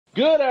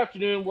Good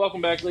afternoon.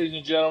 Welcome back, ladies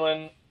and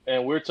gentlemen.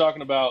 And we're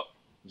talking about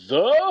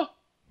the...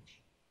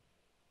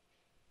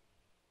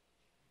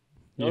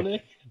 No,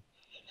 Nick?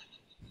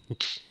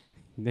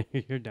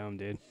 You're dumb,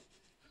 dude.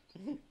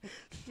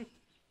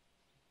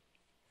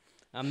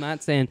 I'm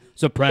not saying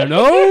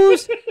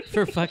Sopranos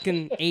for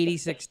fucking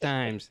 86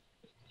 times.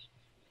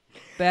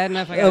 Bad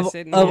enough I gotta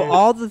sit in Of here.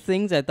 all the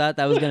things I thought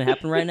that was going to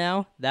happen right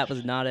now, that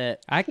was not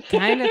it. I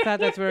kind of thought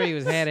that's where he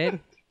was headed.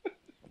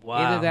 Wow.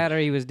 Either that or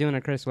he was doing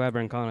a Chris Webber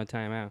and calling a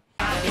timeout.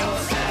 I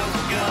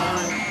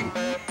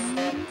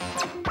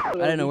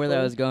didn't know where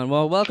that was going.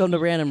 Well, welcome to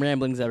Random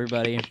Ramblings,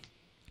 everybody.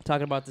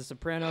 Talking about The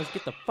Sopranos.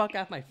 Get the fuck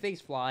off my face,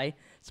 fly.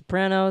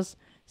 Sopranos,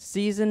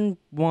 Season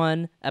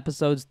 1,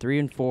 Episodes 3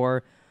 and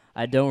 4.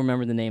 I don't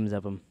remember the names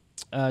of them.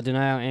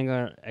 Denial,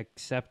 Anger,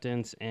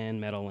 Acceptance,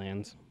 and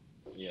Meadowlands.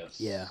 Yes.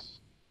 Yeah.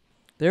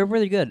 They're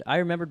really good. I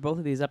remembered both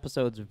of these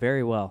episodes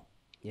very well.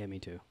 Yeah, me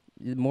too.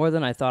 More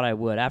than I thought I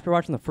would. After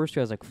watching the first two,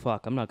 I was like,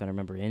 fuck, I'm not going to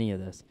remember any of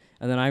this.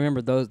 And then I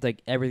remember those,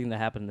 like, everything that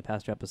happened in the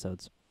past two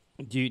episodes.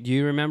 Do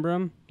you remember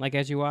them, like,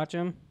 as you watch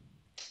them?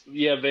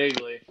 Yeah,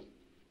 vaguely.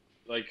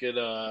 Like,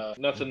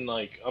 nothing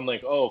like... I'm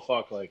like, oh,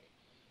 fuck, like...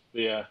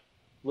 Yeah,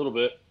 a little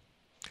bit.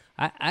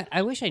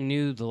 I wish I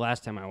knew the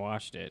last time I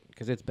watched it,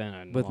 because it's been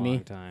a With long me?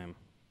 time.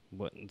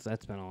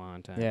 That's been a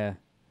long time. Yeah.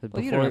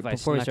 Well, you don't know if I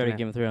Before we snuck started it.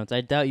 Game of Thrones.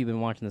 I doubt you've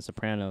been watching The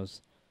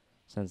Sopranos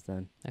since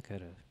then. I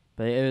could have.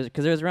 But it was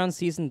because it was around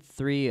season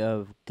 3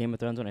 of Game of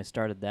Thrones when I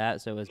started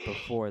that, so it was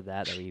before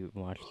that we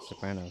watched The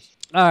Sopranos.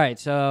 All right,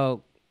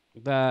 so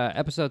the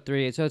episode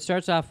 3. So it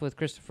starts off with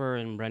Christopher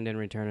and Brendan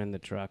returning the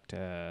truck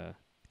to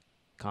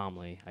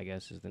Calmly, I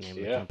guess is the name of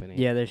the Yeah. company.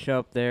 Yeah, they show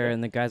up there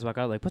and the guys walk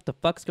out like, "What the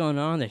fuck's going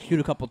on?" They shoot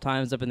a couple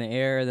times up in the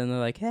air, and then they're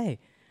like, "Hey,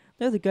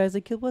 they're the guys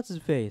that killed what's his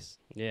face."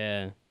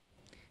 Yeah.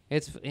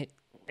 It's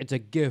a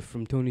gift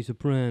from Tony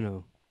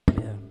Soprano.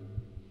 Yeah.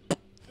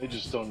 They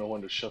just don't know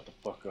when to shut the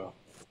fuck up.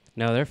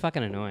 No, they're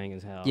fucking annoying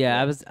as hell.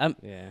 Yeah, I'm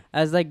Yeah.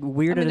 as like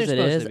weird I mean, as they're it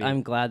supposed is. to be.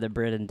 I'm glad that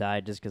Brendan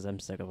died just because I'm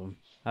sick of him.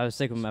 I was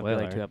sick of him after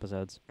like Spoiler. 2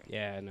 episodes.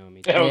 Yeah, no,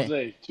 me I too. would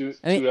say two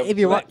I mean, two if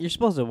you're episodes. you're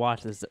supposed to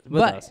watch this with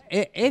But us.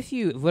 if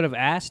you would have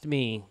asked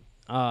me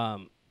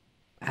how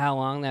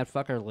long that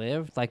fucker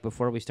lived, like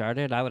before we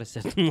started, I would have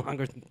said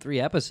longer than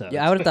 3 episodes.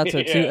 Yeah, I would have thought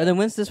so too. Yeah. And then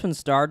once this one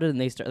started and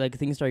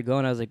things started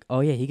going, I was like,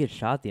 "Oh yeah, he gets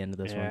shot at the end of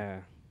this one."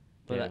 Yeah.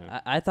 But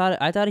Yeah. I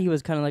thought he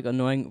was kind of like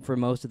annoying for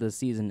most of the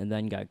season and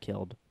then got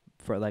killed.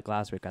 For like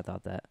last week, I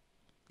thought that.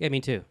 Yeah,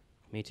 me too.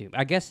 Me too.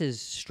 I guess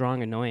his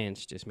strong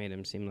annoyance just made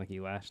him seem like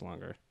he lasts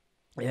longer.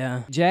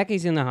 Yeah.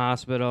 Jackie's in the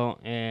hospital,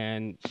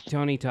 and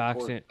Tony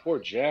talks it. Poor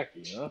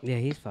Jackie, huh? Yeah,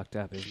 he's fucked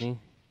up, isn't he?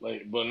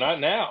 Like, but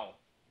not now.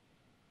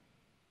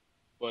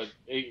 But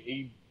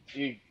he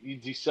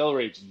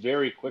decelerates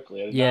very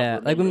quickly. I did Yeah,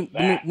 not like remember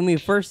that. when we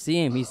first see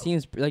him, he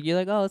seems like you're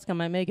like, "Oh, this guy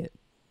might make it."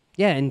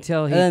 Yeah,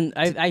 until he. And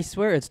then I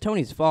swear it's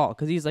Tony's fault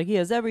because he's like he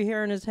has every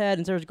hair in his head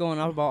and starts going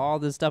on about all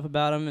this stuff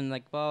about him and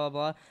like blah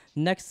blah blah.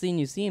 Next scene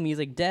you see him, he's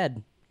like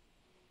dead.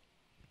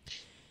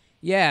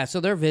 Yeah,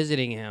 so they're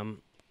visiting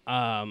him,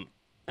 and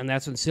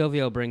that's when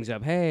Silvio brings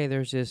up, "Hey,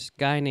 there's this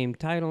guy named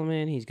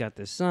Titleman. He's got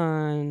this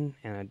son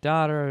and a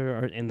daughter,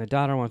 and the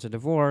daughter wants a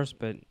divorce,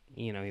 but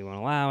he won't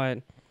allow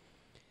it."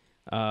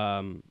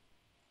 And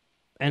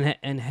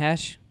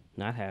Hesh,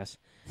 not Hess,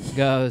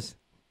 goes,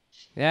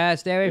 "Yeah,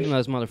 stay away from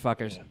those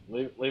motherfuckers." Yeah,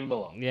 leave him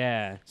alone.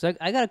 Yeah, So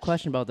I got a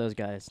question about those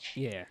guys,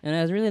 yeah. and it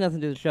has really nothing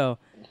to do with the show.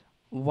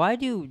 Why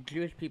do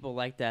Jewish people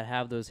like that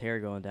have those hair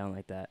going down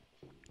like that?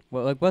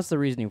 What's the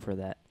reasoning for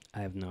that? I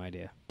have no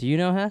idea. Do you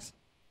know, Hess?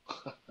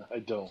 I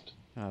don't.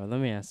 Oh, let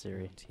me ask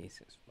Siri.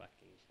 Jesus fucking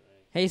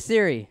Christ. Hey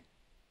Siri,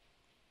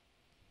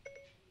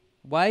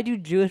 why do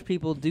Jewish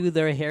people do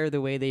their hair the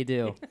way they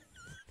do?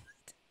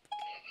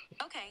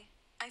 Okay,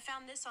 I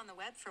found this on the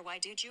web for why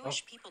do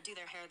Jewish people do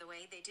their hair the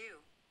way they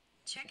do.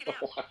 Check it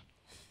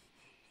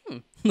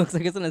out. Looks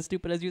like it's not as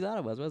stupid as you thought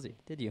it was he?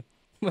 Did you?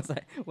 Was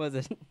it? What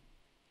does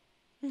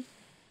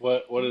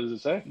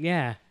it say?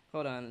 Yeah,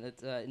 Hold on,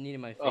 it's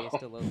needing my face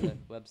to load the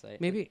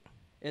website. maybe.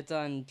 It's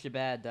on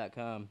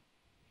Shabad.com.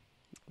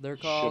 They're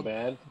called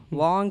Shabad?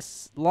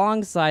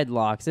 long side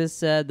locks. It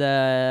said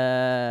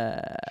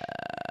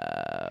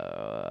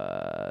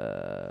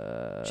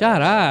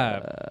Shut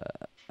up.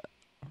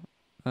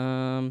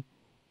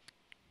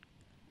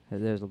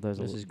 There's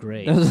This is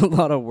great. There's a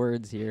lot of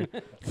words here.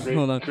 Great,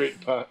 Hold on. Great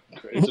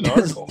it's an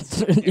article.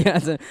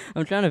 Yeah,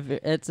 I'm trying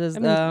to. It says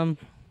I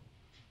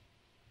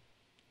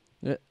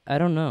I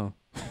don't know.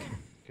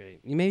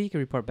 Great. Maybe you can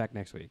report back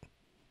next week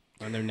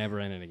when they're never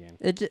in it again.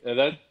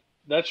 Yeah,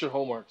 that's your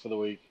homework for the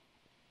week.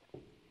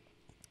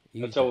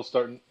 That's how we'll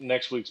start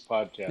next week's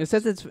podcast. It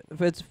says it's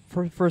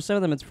for some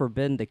of them it's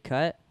forbidden to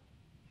cut,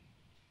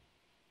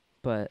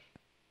 but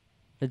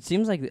it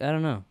seems like I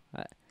don't know.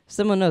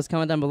 Someone knows.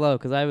 Comment down below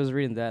because I was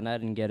reading that and I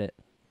didn't get it.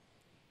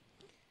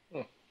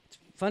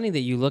 Funny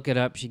that you look it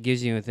up. She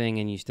gives you a thing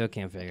and you still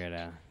can't figure it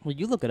out. Well,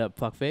 you look it up,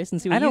 fuckface,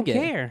 and see what I you don't get.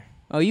 care.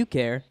 Oh, you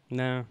care.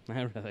 No,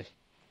 not really.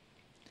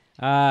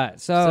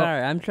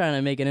 Sorry, I'm trying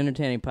to make an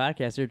entertaining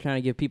podcast. They're trying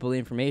to give people the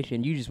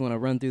information. You just want to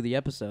run through the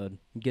episode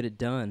and get it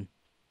done.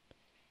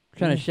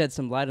 Trying to shed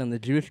some light on the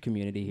Jewish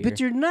community here. But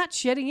you're not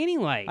shedding any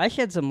light. I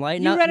shed some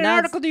light. You read an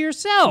article to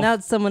yourself. Now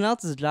it's someone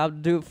else's job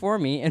to do it for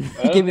me and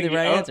I don't give me the think-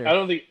 right answer.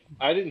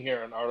 I didn't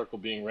hear an article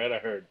being read. I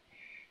heard.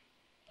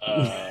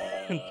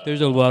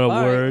 There's a lot of All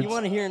right, words. you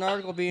want to hear an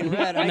article being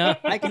read? No.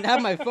 I can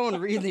have my phone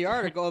read the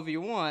article if you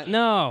want.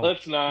 No.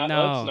 Let's not.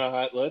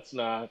 No. Let's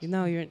not.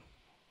 No, you're.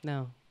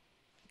 No.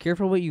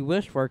 Careful what you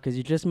wish for, because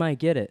you just might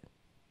get it.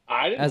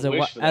 I didn't As a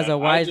wish for as that. a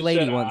wise I just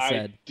lady said once I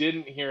said.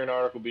 didn't hear an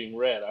article being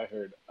read. I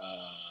heard.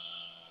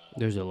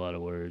 There's a lot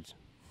of words.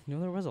 No,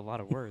 there was a lot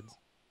of words.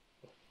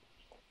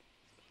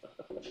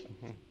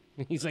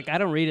 He's like, I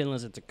don't read it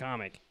unless it's a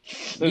comic.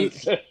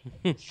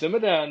 Simmer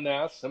down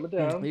now. Simmer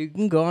down. You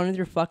can go on with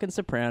your fucking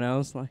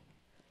Sopranos. Like,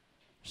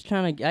 just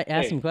trying to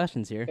ask Hey. some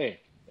questions here. Hey,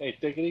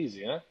 take it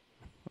easy, huh?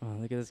 Oh,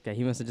 look at this guy.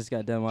 He must have just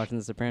got done watching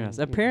The Sopranos.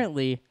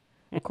 Apparently,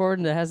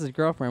 according to his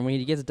girlfriend, when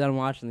he gets done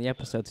watching the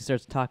episodes, he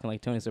starts talking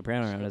like Tony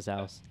Soprano around his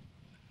house.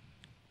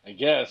 I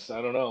guess.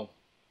 I don't know.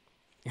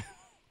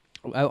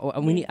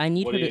 I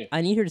need What her do to you-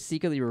 I need her to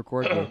secretly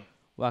record me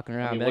walking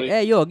around, mean, be what like, do you-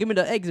 "Hey, yo, give me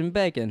the eggs and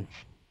bacon."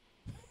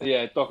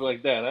 Yeah, talk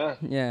like that, huh?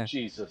 Yeah.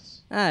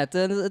 Jesus. It's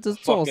a Fucking,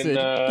 sausage.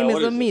 Give me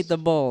what some is this?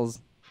 meatballs.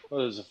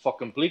 What is it,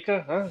 fucking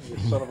Pleeka, huh? You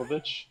son of a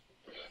bitch.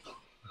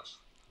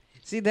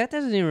 See, that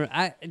doesn't even.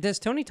 Does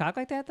Tony talk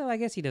like that though? I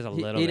guess he does a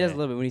He, little. he bit. does a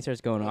little bit when he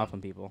starts going off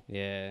on people.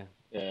 Yeah.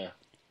 Yeah.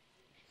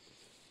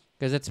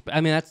 Because it's.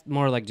 I mean, that's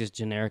more like just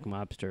generic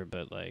mobster,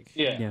 but like.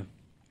 Yeah. Yeah.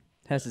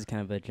 Hess is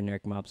kind of a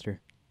generic mobster.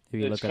 If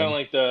you It's look at kind him.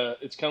 of like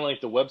it's kind of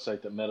like the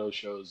website that Meadow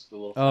shows the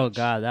little. Oh fetch.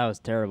 god, that was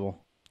terrible.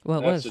 Well,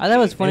 it That's was. a- I thought it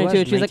was It funny was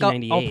too. She's like, I'll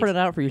 1998. print it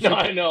out for you. No,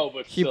 I know,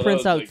 but She still, that prints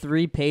was out like,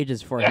 3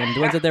 pages for him, the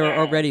ones that they were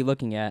already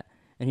looking at,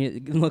 and he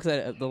looks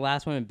at the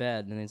last one in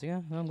bed, and he's like,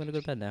 "Oh, well, I'm gonna go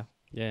to bed now."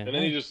 Yeah. and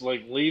then he just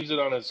like leaves it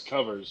on his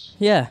covers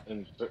Yeah.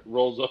 and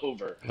rolls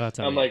over. Well, that's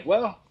how I'm they- like,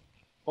 well,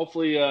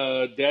 hopefully,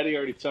 Daddy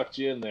already tucked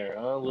you in there,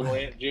 huh, little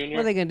Aunt Junior?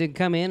 What are they gonna do?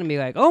 Come in and be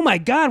like, "Oh my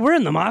God, we're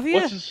in the mafia."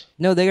 What's his?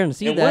 No, they're gonna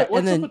see And that, what's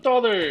and then up with all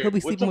their? he'll be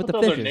what's sleeping up with the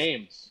all their fishes.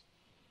 names?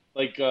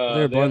 Like they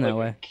were they born have that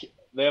like way.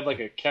 they have like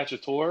a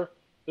cacciatore.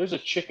 There's a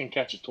chicken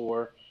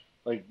cacciatore.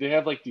 Like they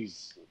have like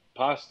these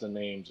pasta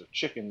names or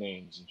chicken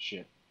names and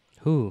shit.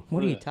 Who?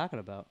 What are you Yeah. talking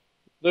about?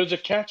 There's a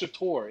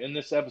cacciatore in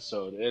this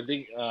episode. I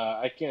think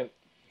I can't,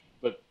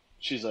 but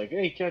she's like,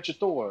 "Hey,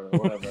 cacciatore," or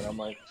whatever. And I'm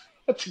like,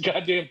 "That's a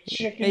goddamn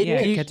chicken Hey,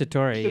 Yeah, dish."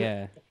 Cacciatore.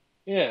 Yeah.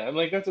 Yeah, I'm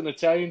like, "That's an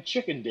Italian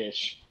chicken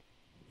dish."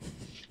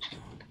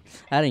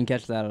 I didn't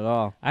catch that at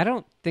all. I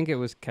don't think it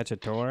was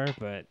Cacciatore,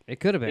 but it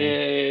could have been.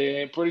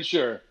 Yeah, pretty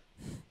sure.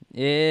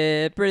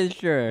 Yeah, pretty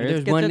sure.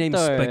 There's It's one named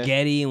Cacciatore.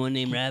 Spaghetti and one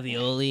named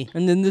Ravioli.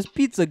 And then this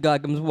pizza guy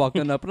comes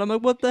walking up, and I'm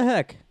like, "What the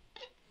heck?"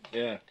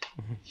 Yeah.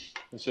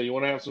 And so you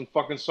want to have some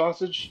fucking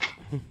sausage?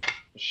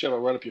 Shove it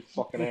right up your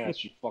fucking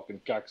ass, you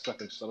fucking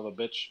cocksucking son of a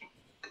bitch.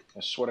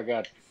 I swear to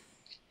God.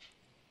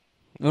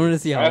 I wanted to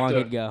see I how have long to-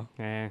 he'd go.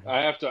 Eh.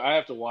 I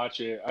have to watch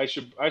it. I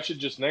should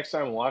just next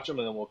time watch them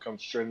and then we'll come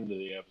straight into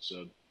the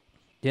episode.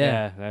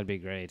 Yeah, that'd be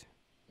great.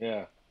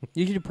 Yeah.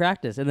 You should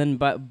practice, and then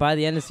by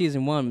the end of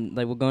season 1,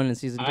 like we're going into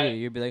season 2,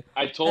 you'll be like,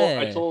 I told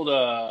Hey.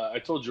 I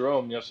told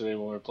Jerome yesterday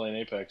when we were playing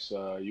Apex,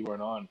 you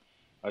weren't on.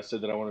 I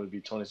said that I wanted to be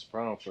Tony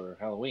Soprano for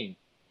Halloween.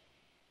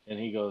 And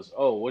he goes,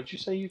 "Oh, what'd you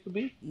say you could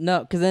be?"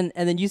 "No," because then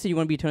you said you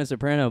want to be Tony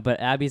Soprano, but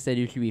Abby said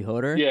you should be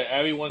Hodor. Yeah,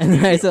 Abby wants And me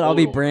then to I be said I'll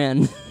be Hodor.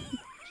 Bran.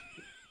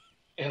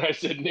 And I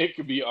said Nick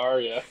could be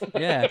Arya.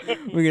 Yeah,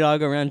 we could all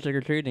go around trick or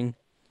treating.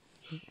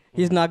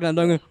 He's knocking on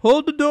the door, going,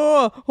 "Hold the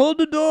door! Hold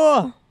the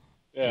door!"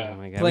 Yeah. Oh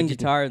my God. Playing would you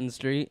guitar in the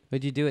street.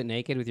 would you do it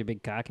naked with your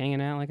big cock hanging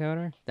out like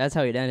Hodor? That's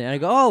how he'd end it. And I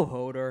go, "Oh,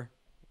 Hodor."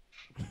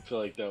 I feel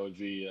like that would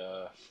be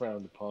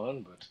frowned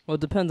upon, but Well,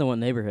 it depends on what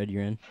neighborhood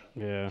you're in.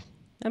 Yeah.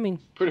 I mean,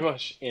 pretty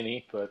much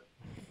any, but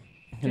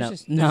There's Not,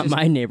 just- not there's just-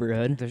 my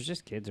neighborhood. there's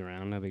just kids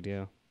around. No big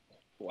deal.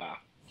 wow.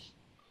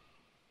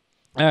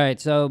 All right,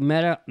 so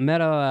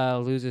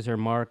Meadow loses her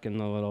mark in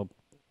the little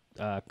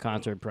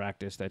concert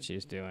practice that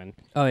she's doing.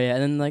 Oh yeah,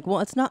 and then like, well,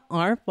 it's not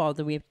our fault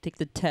that we have to take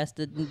the test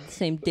at the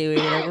same day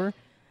or whatever.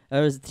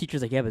 The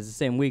teacher's like, "Yeah, but it's the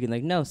same week," and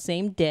like, "No,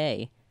 same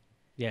day."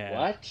 Yeah.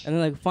 What? And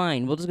they're like,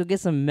 "Fine, we'll just go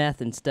get some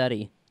meth and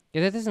study."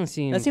 Yeah, that doesn't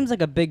seem. That seems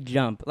like a big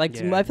jump. Like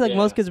Yeah. I feel like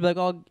most Yeah. kids would be like,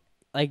 "Oh,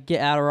 like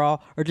get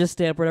Adderall or just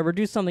stay up, or whatever,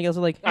 do something else."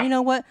 They're like, "You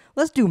know what?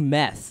 Let's do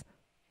meth."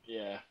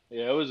 Yeah,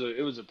 it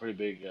was a pretty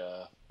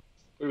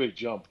big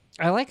jump.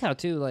 I like how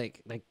too,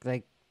 like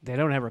they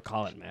don't ever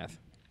call it meth.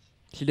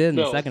 She did in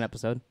the No. second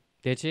episode.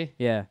 Did she?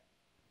 Yeah.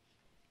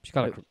 She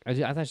called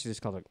it. I thought she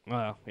just called it.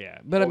 Well, yeah,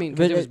 but I mean, but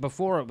because it was it-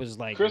 before it was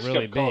like Chris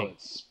really kept calling big.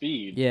 it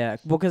speed. Yeah.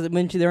 Well, because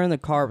when they're in the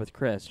car with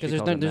Chris, Because she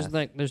calls it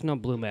meth. there's no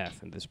blue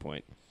meth at this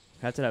point.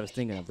 That's what I was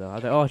thinking of though. I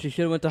thought, oh, she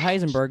should have went to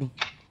Heisenberg.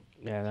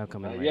 Yeah, that'll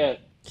come in Not later.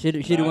 yet. She'd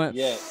have Not went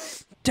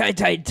yet.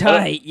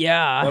 tight.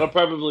 Yeah. That'll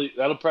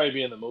probably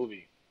be in the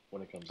movie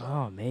when it comes out.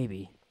 Oh,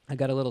 maybe. I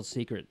got a little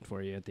secret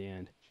for you at the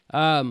end.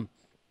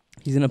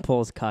 He's gonna pull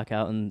his cock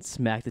out and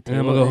smack the And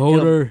I'm table. gonna go,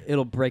 "Hold her."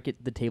 It'll break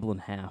the table in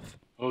half.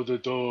 Oh, the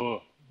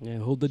door. Yeah,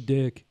 hold the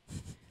dick.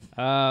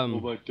 Oh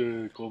my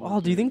dick. Oh, my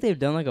Oh, do you dick. think they've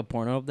done like a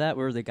porno of that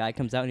where the guy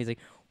comes out and he's like,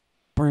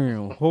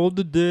 Bam, hold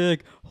the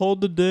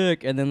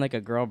dick, and then like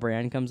a girl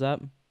brand comes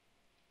up.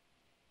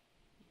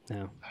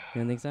 No.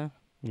 You don't think so?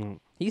 No.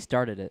 He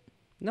started it.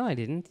 No, I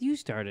didn't. You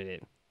started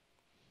it.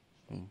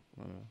 I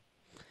don't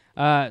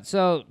know.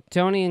 So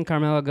Tony and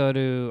Carmela go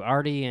to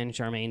Artie and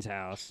Charmaine's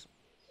house.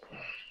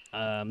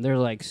 They're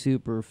like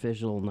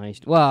superficial,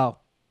 nice.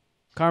 Well,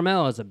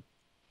 Carmela's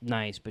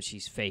nice, but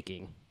she's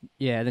faking.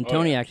 Yeah, then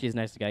Tony actually is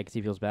nice to the guy because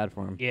he feels bad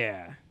for him.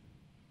 Yeah.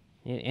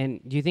 And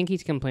do you think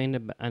he's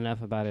complained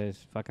enough about his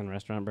fucking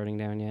restaurant burning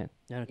down yet?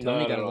 Yeah, Tony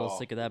Not got at a little all.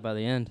 sick of that by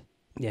the end.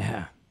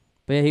 Yeah.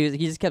 But yeah,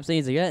 he just kept saying,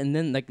 he's like, yeah, and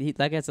then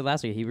like I said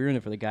last week, he ruined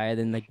it for the guy. And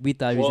then like we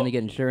thought he was gonna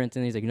get insurance,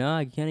 and he's like, no,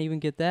 I can't even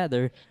get that.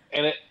 And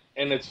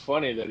it's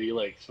funny that he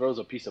like throws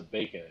a piece of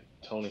bacon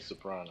at Tony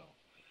Soprano.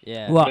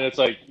 Yeah. Well, And it's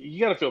like you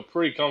got to feel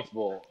pretty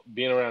comfortable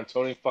being around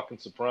Tony fucking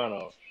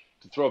Soprano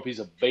to throw a piece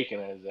of bacon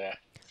at his ass.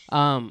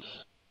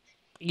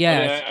 yeah.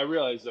 I mean, I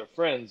realize they're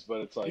friends,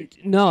 but it's like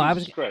No,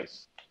 Jesus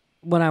Christ.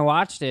 When I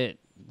watched it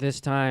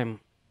this time,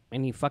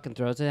 and he fucking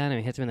throws it at him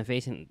and hits him in the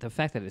face, and the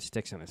fact that it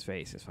sticks on his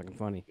face is fucking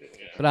funny. Yeah.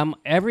 But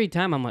every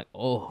time I'm like,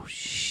 oh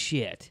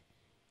shit,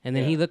 and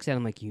then he looks at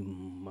him like, you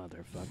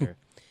motherfucker.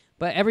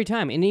 But every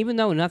time, and even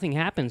though nothing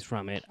happens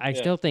from it, I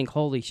still think,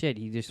 holy shit,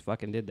 he just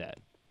fucking did that.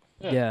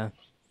 Yeah.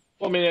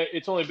 Well, I mean,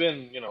 it's only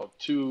been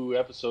 2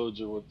 episodes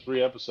or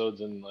 3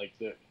 episodes, and like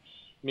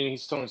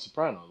he's Tony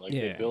Soprano. Like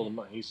they build him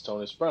up. He's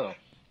Tony Soprano.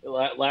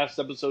 Last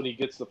episode, he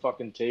gets the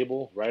fucking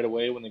table right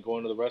away when they go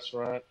into the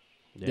restaurant.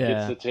 Yeah.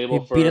 Gets the table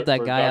He for beat up that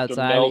for guy Dr.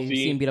 outside. Melfi, You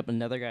see him beat up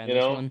another guy in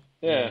this one.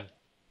 Yeah.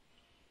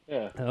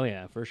 Yeah. Oh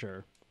yeah, for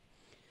sure.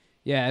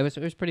 Yeah, it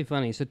was pretty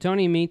funny. So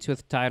Tony meets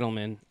with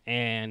Titleman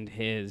and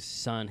his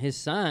son. His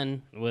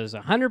son was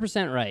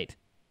 100% right.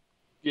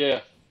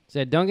 Yeah.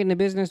 Said, don't get into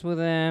business with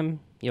them.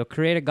 You'll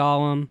create a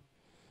golem.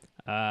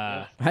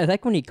 I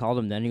like when he called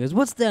him then. He goes,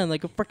 what's that?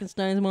 Like a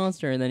Frankenstein's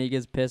monster. And then he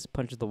gets pissed,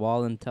 punches the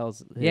wall, and tells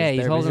his Yeah,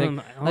 he's therapist, holding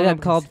like, him. I got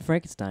called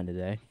Frankenstein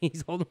today.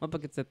 He's holding him up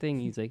against the thing.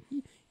 He's like,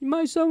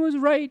 my son was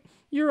right.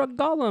 You're a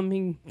golem.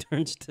 He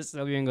turns to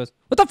Sylvia and goes,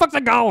 what the fuck's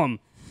a golem?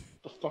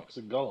 What the fuck's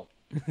a golem?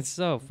 It's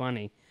so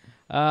funny.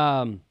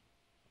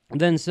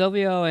 Then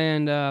Silvio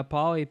and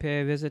Polly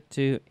pay a visit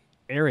to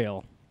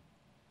Ariel,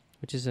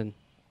 which is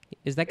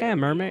is that guy a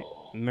mermaid?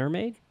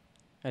 Mermaid?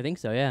 I think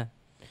so, yeah.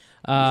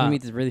 He's going to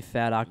meet this really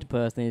fat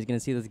octopus, and he's going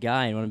to see this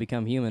guy and want to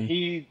become human.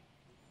 He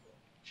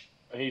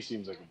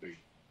seems like a big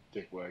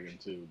dick wagon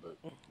too,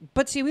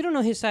 But see, we don't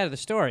know his side of the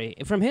story.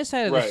 From his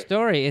side of the Right.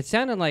 story, it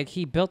sounded like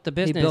he built the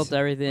business. He built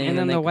everything. and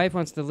then they- the wife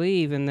wants to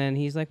leave, and then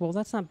he's like, well,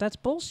 that's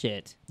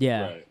bullshit.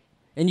 Yeah. right.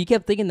 And you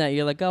kept thinking that.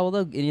 You're like, oh,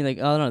 well, and you're like,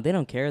 oh, no, they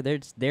don't care.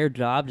 It's their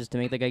job just to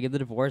make the guy get the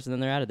divorce, and then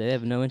they're out of it. They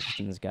have no interest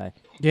in this guy.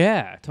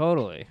 Yeah,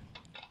 totally.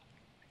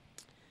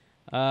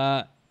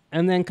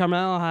 And then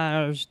Carmel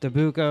hires the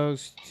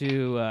Bucos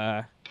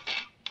to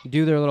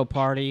do their little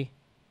party,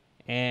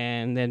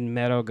 and then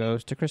Meadow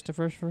goes to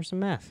Christopher's for some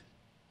meth.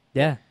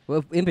 Yeah.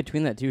 Well, in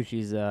between that, too,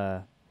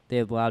 they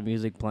have loud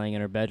music playing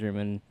in her bedroom,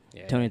 and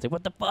Tony's like,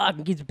 what the fuck?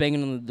 And keeps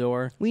banging on the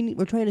door.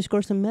 We're trying to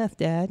score some meth,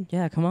 Dad.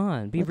 Yeah, come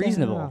on. Be What the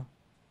reasonable. hell?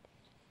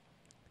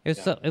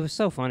 It was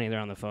so funny. They're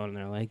on the phone and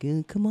they're like,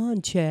 "Come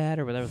on, Chad,"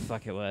 or whatever the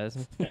fuck it was.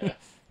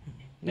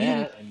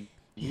 Yeah, and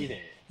eat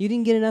it. You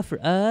didn't get enough for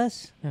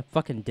us. Yeah,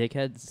 fucking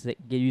dickheads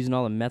using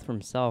all the meth for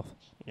himself.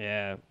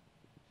 Yeah.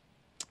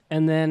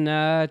 And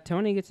then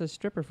Tony gets a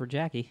stripper for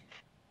Jackie.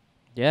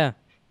 Yeah.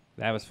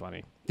 That was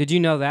funny. Did you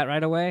know that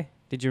right away?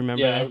 Did you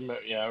remember Yeah, that?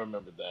 I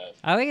remember that.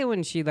 I like it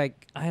when she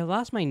I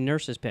lost my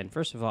nurse's pen.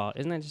 First of all,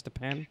 isn't that just a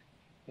pen?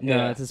 No,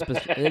 Yeah. it's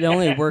it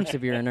only works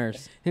if you're a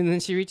nurse. And then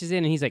she reaches in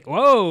and he's like,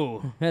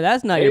 "Whoa, Hey,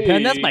 that's not your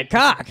pen. That's my Hey.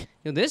 cock.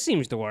 this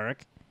seems to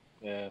work."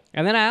 Yeah.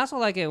 And then I also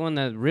like it when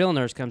the real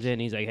nurse comes in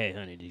and he's like, "Hey,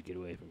 honey, just get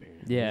away from here."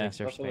 Yeah. Like,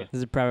 "Search space." This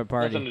is a private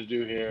party. Nothing to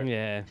do here.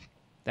 Yeah,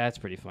 that's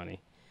pretty funny.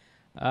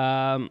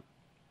 And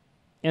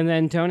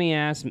then Tony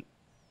asks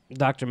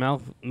Dr.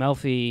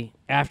 Melfi,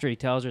 after he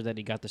tells her that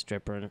he got the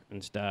stripper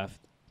and stuff,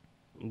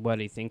 what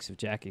he thinks of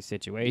Jackie's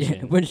situation.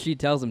 Yeah, when she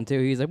tells him to,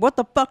 he's like, "What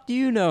the fuck do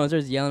you know?" And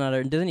starts yelling at her.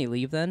 And doesn't he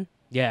leave then?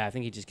 Yeah, I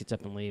think he just gets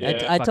up and leaves.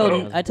 Yeah. I told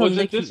him. I told Was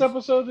Nick. it this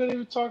episode that he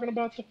was talking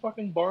about the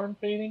fucking barn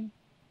painting?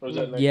 Or was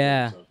that next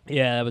Yeah. episode?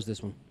 Yeah, that was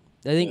this one.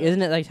 I think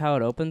isn't it like how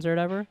it opens or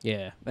whatever?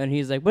 Yeah. And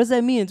he's like, "What does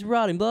that mean? It's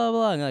rotting." Blah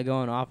blah. And like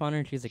going off on her.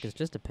 And she's like, "It's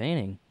just a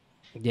painting."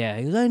 Yeah,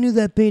 he goes, "I knew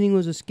that painting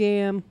was a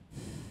scam."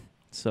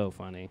 So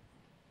funny.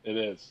 It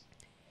is.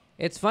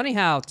 It's funny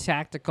how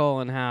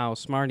tactical and how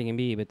smart he can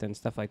be, but then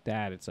stuff like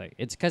that,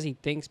 it's because he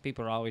thinks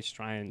people are always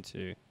trying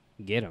to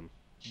get him.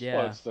 Yeah.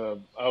 Well, it's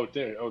I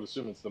would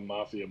assume it's the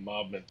mafia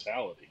mob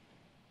mentality.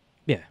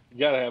 Yeah. You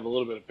gotta have a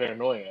little bit of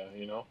paranoia,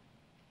 you know?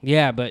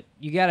 Yeah, but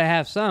you got to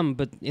have some,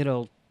 but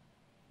it'll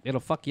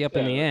fuck you up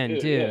in the end,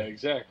 too. Yeah,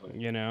 exactly.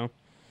 You know?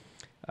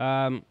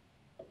 At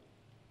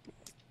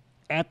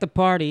the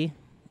party,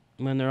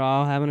 when they're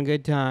all having a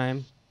good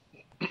time,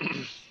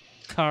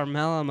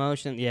 Carmela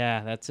Motion,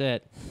 yeah, that's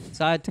it.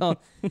 So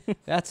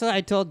that's what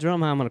I told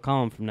Jerome how I'm going to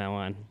call him from now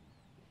on.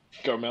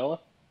 Carmela?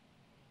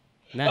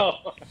 No.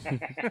 Oh.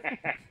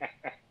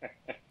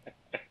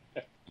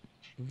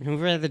 If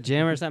we're at the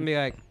gym or something, be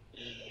like,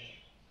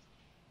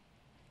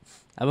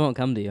 I won't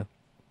come to you.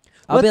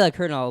 I'll be like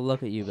her and I'll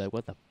look at you like,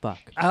 what the fuck?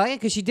 I like it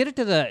because she did it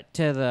to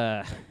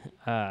the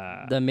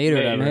maid or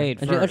whatever.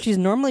 maid And first. she's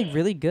normally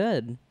really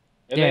good.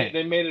 And Yeah.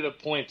 they made it a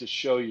point to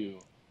show you.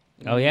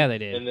 Oh yeah, they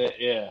did. And then,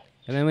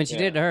 And then when she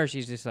did it to her,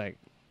 she's just like,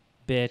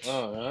 bitch.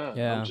 Oh,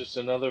 Yeah. I'm just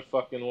another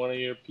fucking one of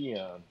your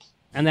peons.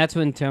 And that's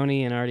when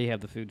Tony and Artie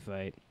have the food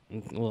fight.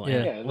 Little, Yeah.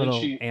 And then little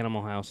she-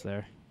 animal house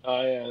there.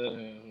 Oh,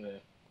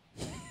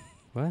 yeah.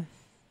 What?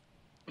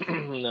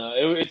 No,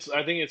 it's.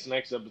 I think it's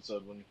next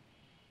episode when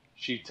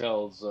she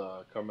tells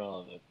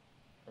Carmela that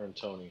her and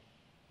Tony.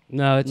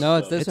 No, it's No,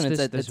 it's this it's one. this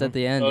It's at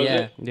the end. Oh, is yeah.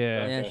 it?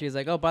 Yeah. Yeah. Okay. She's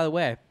like, oh, by the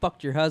way, I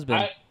fucked your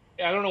husband.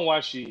 I don't know why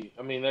she.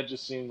 I mean, that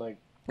just seemed like.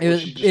 It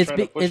was was, she just trying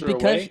to push her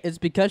away? it's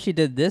because she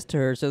did this to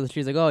her, so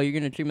she's like, oh, you're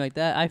gonna treat me like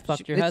that? I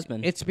fucked your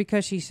husband. It's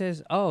because she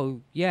says,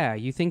 "Oh, yeah,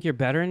 you think you're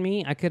better than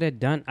me? I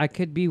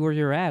could be where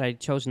you're at. I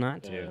chose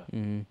not to." Yeah.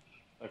 Mm-hmm.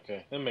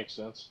 Okay, that makes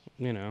sense.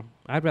 You know,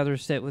 I'd rather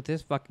sit with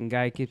this fucking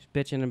guy who keeps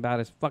bitching about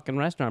his fucking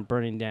restaurant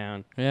burning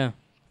down. Yeah.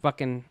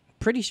 Fucking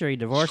pretty sure he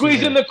divorced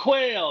Squeezing the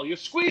quail. You're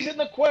squeezing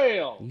the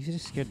quail. You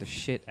just scared the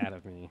shit out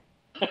of me.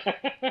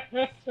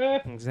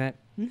 Is that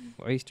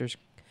oysters?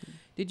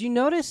 Did you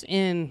notice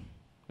when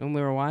we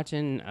were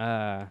watching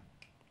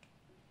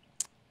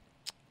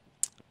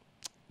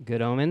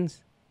Good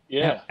Omens?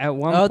 Yeah. At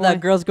one Oh, point, that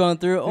girl's going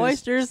through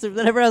oysters.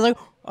 Whatever. I was like,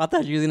 I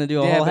thought she was gonna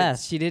do a yeah, whole but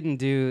hash. she didn't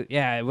do.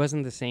 Yeah, it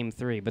wasn't the same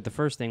three, but the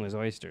first thing was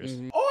oysters.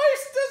 Mm-hmm.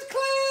 Oysters,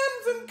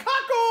 clams, and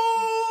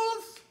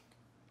cockles!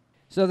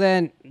 So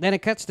then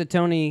it cuts to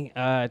Tony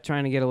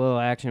trying to get a little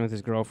action with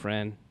his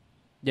girlfriend.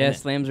 Yeah, And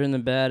slams her in the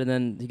bed, and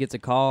then he gets a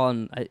call,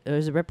 and it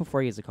was right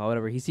before he gets a call,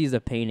 whatever. He sees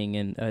a painting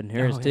in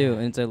hers, Oh, too, yeah.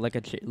 and it's like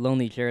a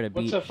lonely chair at a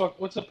beach.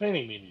 What's a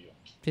painting mean to you?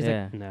 She's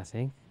Yeah. like,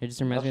 nothing. It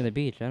just reminds me of the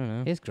beach. I don't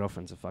know. His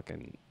girlfriend's a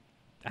fucking.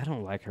 I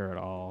don't like her at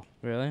all.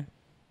 Really?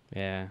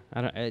 Yeah,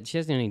 I don't. She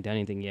hasn't even done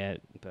anything yet,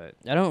 but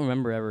I don't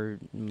remember ever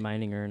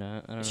minding her or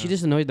not. I don't she know.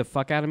 just annoyed the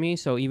fuck out of me.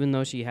 So even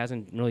though she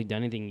hasn't really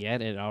done anything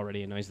yet, it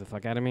already annoys the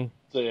fuck out of me.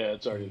 So yeah,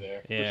 it's already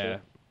there. for Yeah.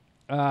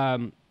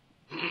 sure.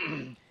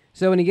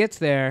 So when he gets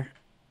there,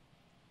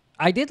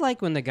 I did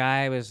like when the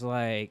guy was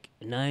like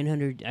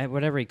 900,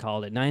 whatever he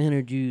called it,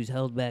 900 Jews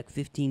held back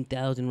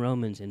 15,000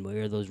 Romans, and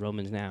where are those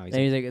Romans now? He's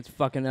And he's like, it's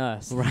fucking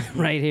us. like,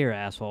 right here,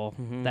 asshole.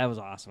 Mhm. That was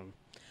awesome.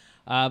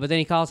 But then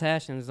he calls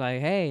Hesh and is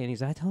like, hey, and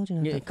he's like, I told you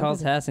not Yeah, to he fuck calls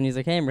with her." Hess, and he's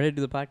like, hey, I'm ready to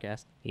do the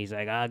podcast. He's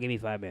like, give me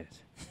 5 minutes.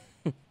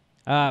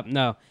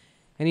 No.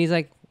 And he's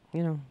like,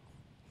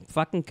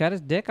 fucking cut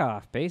his dick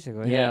off,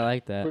 basically. Yeah, I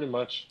like that. Pretty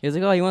much. He's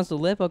like, oh, he wants to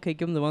live? Okay,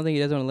 give him the one thing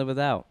he doesn't want to live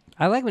without.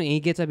 I like when he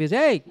gets up, he goes,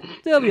 hey,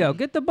 Silvio,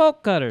 get the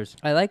bolt cutters.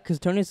 I like because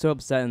Tony's so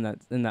upset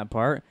in that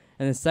part,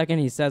 and the second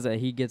he says it,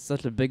 he gets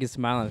such a biggest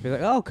smile on his face.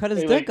 Like, oh, cut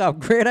his Hey, dick like- off.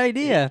 Great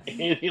idea.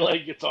 He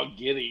like gets all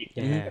giddy.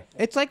 Yeah.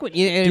 It's like when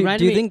it Do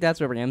reminded you me- think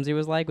that's what Ramsey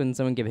was like when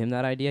someone gave him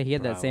that idea? He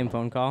had that same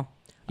phone call.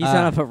 He Uh,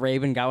 signed up a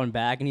Raven, got one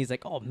back, and he's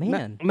like, oh,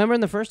 man. Remember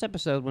in the first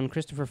episode when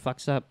Christopher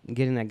fucks up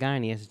getting that guy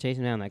and he has to chase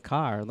him down in that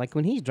car? Like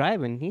when he's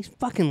driving, he's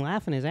fucking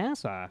laughing his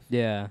ass off.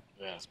 Yeah.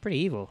 Yeah. It's pretty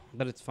evil,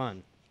 but it's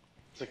fun.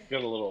 It's like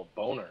got a little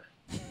boner.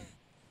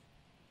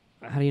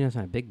 How do you know it's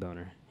not a big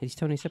boner? He's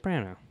Tony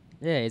Soprano.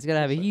 Yeah, he's got to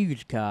have a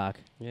huge cock.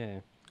 Yeah.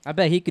 I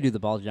bet he could do the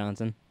Ball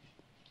Johnson.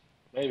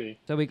 Maybe.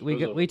 So we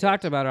Those are-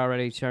 talked about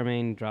already.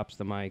 Charmaine drops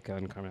the mic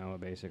on Carmela,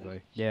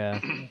 basically. Yeah.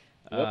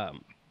 Yep.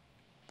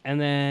 And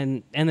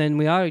then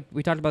we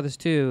talked about this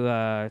too.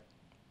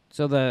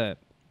 So the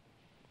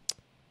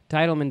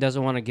titleman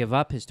doesn't want to give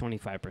up his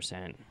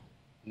 25%.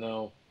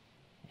 No.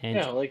 And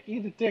Yeah, like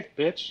eat a dick,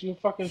 bitch. You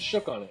fucking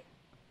shook on it.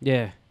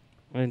 yeah.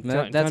 And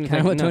That's Tony's kind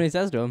of what no. Tony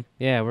says to him.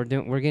 Yeah, we're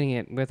getting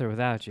it with or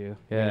without you.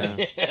 Yeah.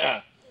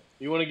 Yeah.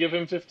 You want to give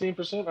him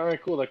 15%? All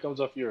right, cool. That comes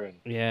off your end.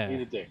 Yeah.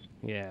 Eat a dick.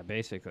 Yeah,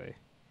 basically.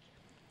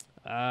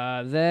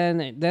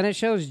 Then it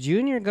shows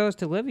Junior goes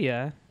to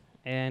Livia,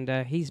 and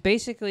he's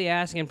basically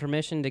asking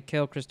permission to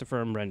kill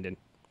Christopher and Brendan.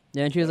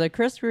 Yeah, and she was like,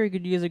 Christopher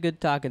could use a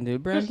good talking to.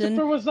 Christopher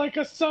Brendan. was like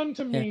a son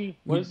to me. Yeah.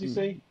 What does he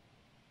say?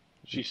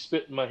 She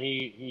spit in my...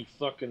 He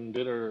fucking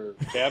did her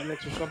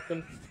cabinets or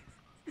something?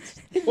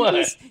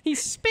 What? He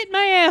spit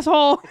my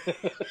asshole.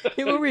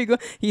 Hey, where were you going?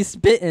 He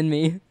spit in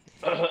me.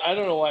 I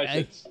don't know why I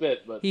said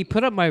spit, but... He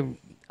put up my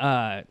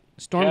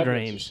storm cabinets or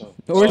drains.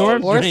 something. Or,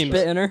 Storm or drains.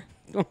 spit in her.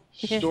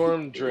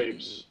 Storm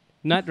drapes.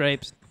 Not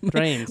drapes,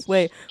 drains.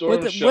 Wait, Storm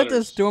what does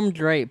shutters. storm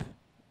drape?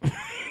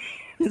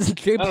 It's a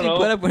drapes I don't you know.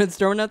 put up when it's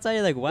storming outside.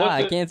 You're like, wow, What's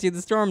I it- can't see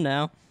the storm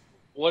now.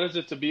 What is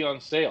it to be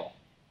on sale?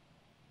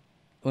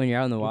 When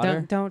you're out in the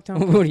water. Don't.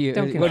 What are you?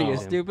 don't What are you,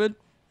 confuse him. stupid?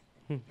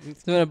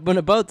 So when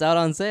a boat's out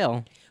on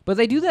sale. But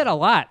they do that a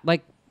lot.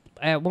 Like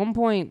at one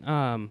point,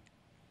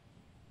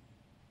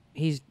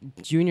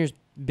 Junior's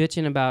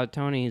bitching about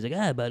Tony. He's like,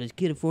 I bought his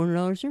kid a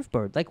 $400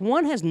 surfboard. Like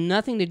one has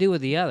nothing to do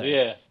with the other.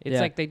 Yeah. It's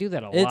Yeah. like they do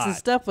that a It's lot. the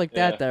stuff like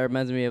Yeah. that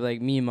reminds me of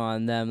like Mima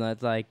and them.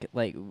 That's like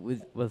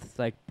with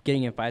like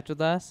getting in fights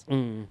with us.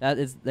 Mm, That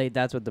is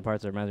that's what the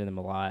parts that reminds me of them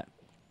a lot.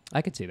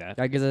 I could see that.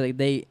 Because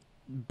they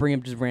bring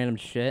up just random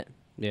shit.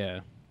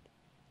 Yeah.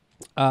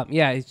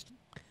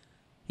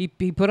 He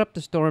put up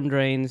the storm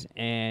drains,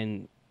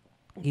 and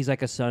he's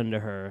like a son to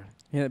her.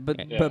 Yeah,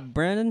 but Yeah. but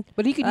Brandon,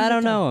 But he could. I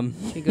don't know him.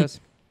 He goes,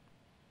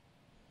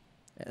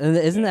 And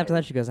isn't Yeah, after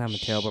that she goes, I'm a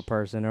terrible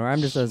person, or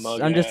I'm just a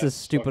Smug-ass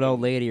stupid old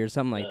fucking- lady, or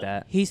something like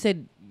that. he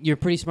said, "You're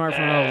pretty smart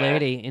for an old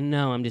lady," and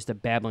no, I'm just a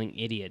babbling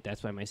idiot.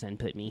 That's why my son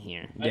put me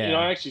here. Yeah.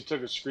 I actually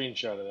took a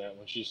screenshot of that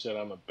when she said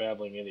I'm a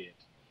babbling idiot.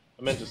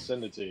 I meant to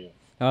send it to you.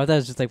 Oh, I thought it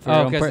was just like for Oh,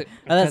 your own 'cause part. it-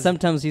 I thought 'cause-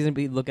 sometimes he's gonna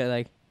be look at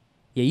like,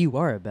 yeah, you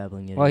are a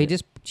babbling idiot. Well,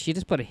 she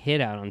just put a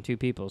hit out on 2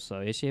 people.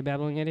 So is she a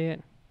babbling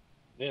idiot?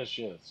 Yeah,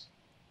 she is.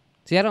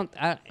 See,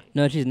 I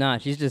No, she's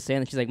not. She's just saying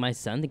that she's like, my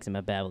son thinks I'm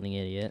a babbling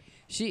idiot.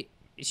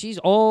 she's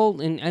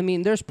old, and I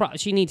mean,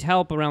 she needs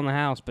help around the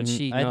house, but Mhm.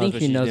 she. I knows think what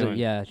she she's knows it- doing.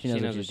 yeah, she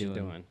knows what what she's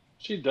doing.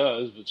 She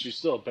does, but she's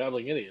still a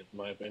babbling idiot, in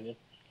my opinion.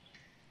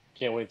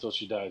 Can't wait till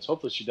she dies.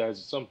 Hopefully she dies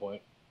at some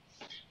point.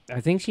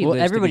 I think she. Well,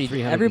 lives to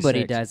be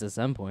everybody 306. dies at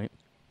some point.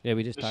 Yeah,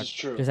 we just This talked. is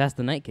true. Just ask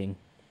the Night King.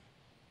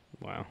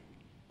 Wow.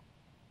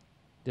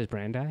 Does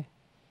Bran die?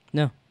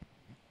 No,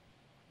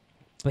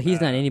 but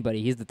he's not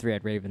anybody. He's the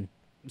three-eyed raven.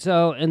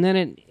 So, and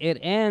then it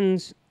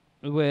ends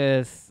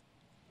with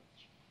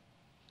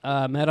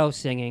Meadow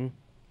singing.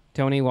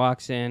 Tony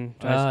walks in,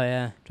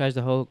 yeah. tries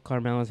to hold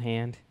Carmela's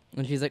hand.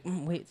 And she's like,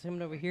 wait,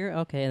 someone over here?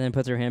 Okay, and then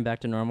puts her hand back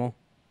to normal.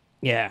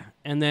 Yeah,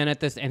 and then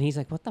and he's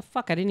like, "What the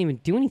fuck? I didn't even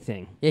do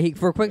anything." Yeah,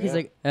 for a quick, he's Yeah.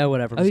 like, oh,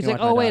 whatever. Oh, he's like,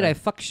 "Oh wait, I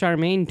fucked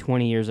Charmaine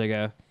 20 years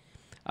ago."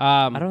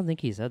 I don't think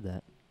he said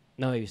that.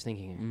 No, he was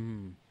thinking it.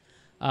 Mm.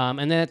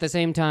 And then at the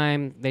same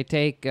time, they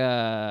take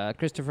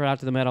Christopher out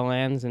to the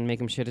Meadowlands and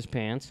make him shit his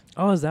pants.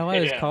 Oh, is that why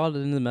it's Yeah. called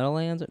In the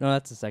Meadowlands? No,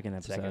 that's the second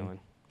episode. Second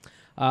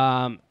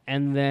one.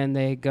 And then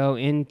they go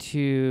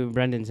into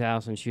Brendan's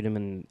house and shoot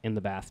him in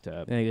the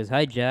bathtub. And he goes,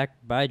 hi, Jack.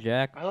 Bye,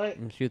 Jack. I like.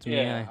 And shoots him in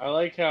the Yeah, eye. I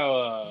like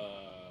how.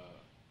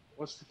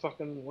 What's his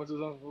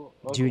uncle?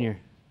 Junior.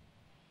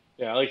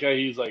 Yeah, I like how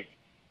he's like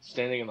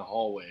standing in the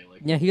hallway.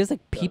 Like Yeah, he was like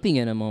peeping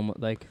in a moment.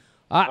 Like,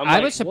 I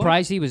like, was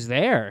surprised he was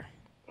there.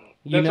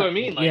 That's what I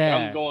mean. Like yeah.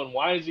 I'm going,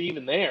 why is he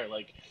even there?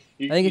 Like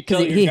I think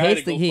because he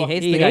hates the He guy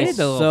hated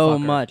the little so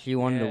fucker. much. He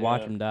wanted to Yeah.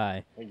 watch him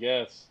die. I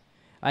guess.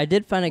 I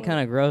did find it kind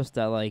of gross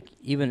that, like,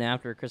 even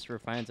after Christopher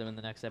finds him in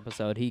the next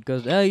episode, he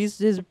goes, oh,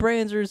 his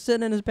brains are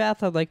sitting in his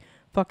bathtub. Like,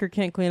 fucker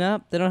can't clean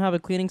up. They don't have a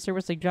cleaning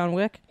service like John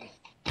Wick.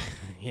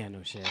 Yeah,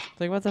 no shit. It's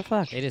like, what the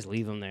fuck? They just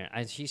leave him there.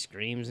 She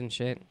screams and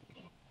shit.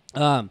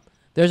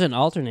 There's an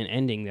alternate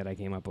ending that I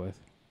came up with.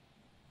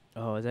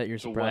 Oh, is that your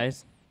To what?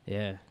 surprise?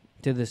 Yeah,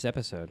 to this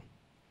episode.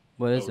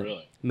 What is Oh, it?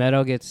 really?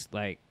 Meadow gets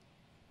like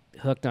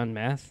hooked on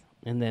meth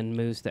and then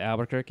moves to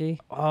Albuquerque.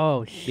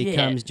 Oh, shit.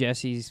 Becomes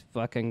Jesse's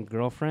fucking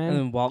girlfriend. And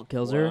then Walt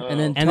kills her. Wow. And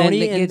then And Tony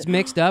then it gets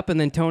mixed up, and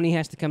then Tony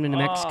has to come to New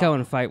Mexico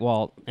and fight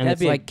Walt. And That'd it's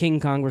be a- like King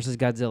Kong versus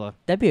Godzilla.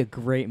 That'd be a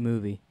great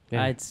movie.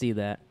 Yeah. I'd see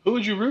that. Who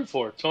would you root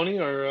for, Tony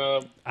or?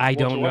 I Walter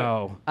don't White?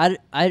 know.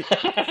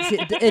 See,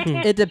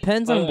 it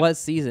depends on what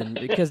season,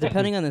 because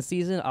depending on the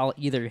season, I'll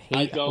either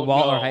hate don't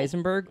Walt or know.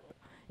 Heisenberg,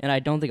 and I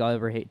don't think I'll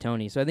ever hate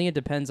Tony. So I think it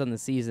depends on the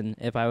season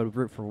if I would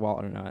root for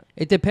Walt or not.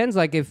 It depends.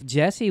 Like if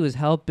Jesse was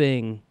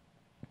helping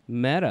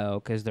Meadow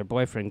because they're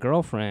boyfriend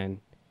girlfriend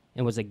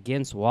and was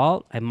against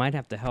Walt, I might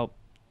have to help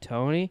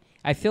Tony.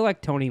 I feel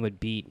like Tony would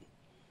beat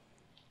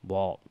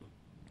Walt,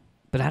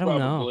 but I don't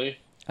know. Probably.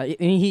 I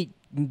mean, he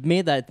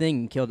made that thing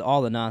and killed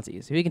all the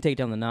Nazis. If he can take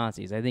down the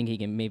Nazis, I think he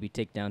can maybe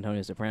take down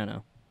Tony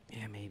Soprano.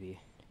 Yeah, maybe.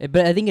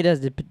 But I think it does,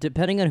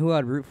 depending on who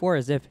I'd root for,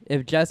 is if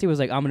Jesse was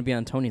like, I'm going to be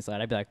on Tony's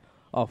side, I'd be like,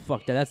 oh,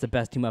 fuck, that's the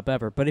best team up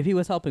ever. But if he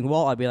was helping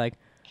Walt, I'd be like,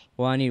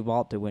 well, I need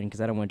Walt to win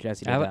because I don't want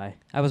Jesse to die.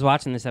 I was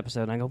watching this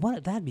episode and I go,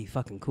 "What? That'd be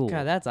fucking cool."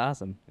 God, that's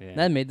awesome. Yeah.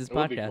 That made this It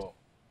would be podcast. cool.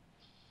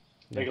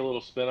 Make a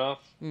little spin-off.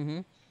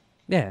 Mm-hmm.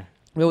 Yeah,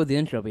 What would the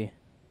intro be?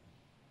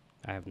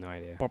 I have no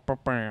idea.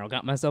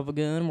 Got myself a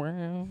gun.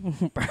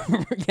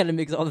 Gotta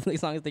mix all the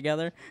songs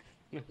together.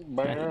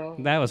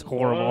 That was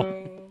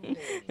horrible.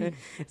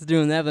 It's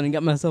doing that, but I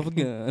got myself a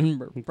gun.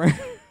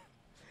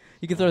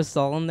 You can throw a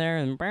soul in there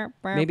and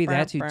Maybe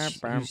that's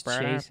who's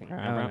chasing.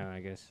 I don't know. I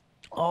guess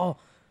Oh,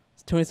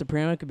 Tony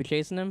Soprano could be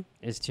chasing him.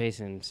 it's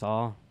chasing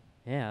Saul.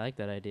 Yeah, I like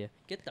that idea.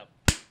 Get the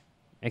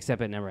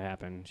Except it never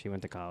happened. She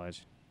went to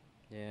college.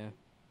 yeah.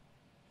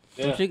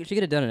 Yeah. Well, she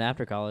could have done it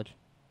after college.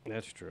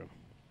 That's true.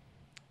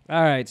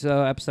 All right,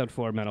 so episode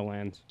 4,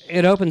 Meadowlands.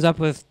 It opens up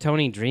with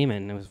Tony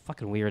dreaming. It was a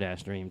fucking weird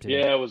ass dream too.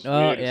 Yeah, it was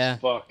Oh, weird yeah. as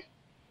fuck.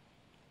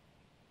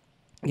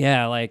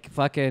 Yeah, like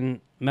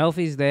fucking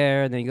Melfi's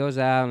there, and then he goes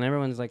out, and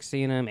everyone's like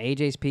seeing him.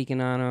 AJ's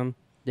peeking on him.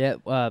 Yeah.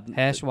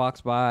 Hesh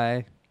walks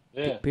by.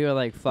 Yeah. People are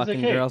like He's like,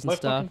 fucking hey, girls and my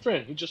stuff. fucking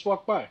friend, he just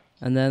walked by.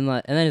 And then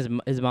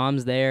his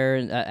mom's there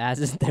as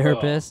his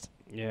therapist.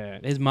 Yeah,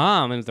 his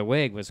mom with the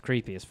wig was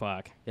creepy as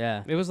fuck.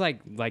 Yeah. It was like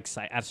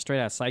straight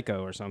out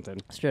Psycho or something.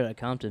 Straight out of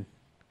Compton.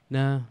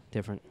 No,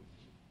 different.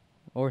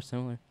 Or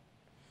similar.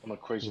 I'm a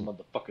crazy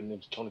motherfucker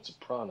named Tony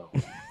Soprano.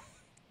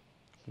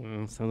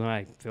 So now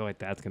I feel like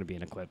that's gonna be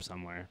in a clip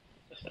somewhere.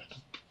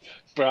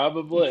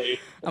 Probably.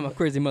 I'm a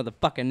crazy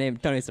motherfucker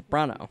named Tony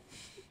Soprano.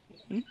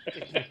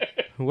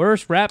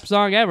 Worst rap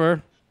song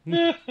ever.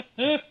 I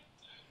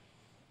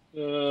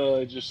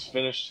just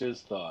finished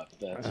his thought.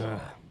 That's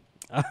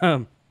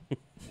all.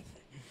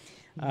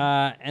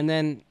 And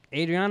then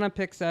Adriana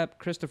picks up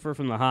Christopher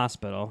from the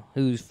hospital,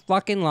 who's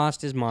fucking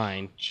lost his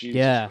mind.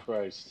 Jesus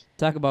Christ.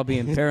 Talk about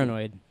being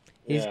paranoid.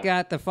 He's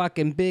got the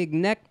fucking big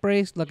neck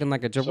brace looking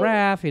like a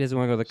giraffe. He doesn't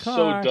want to go to the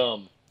car. So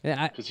dumb.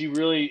 Yeah, because he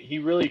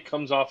really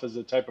comes off as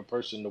the type of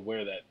person to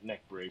wear that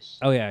neck brace.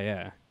 Oh,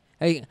 yeah.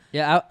 Hey,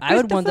 yeah, I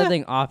would want that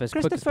thing off as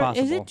quick as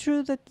possible. Is it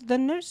true that the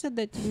nurse said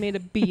that you made a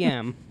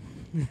BM?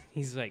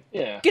 He's like,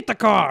 yeah. Get the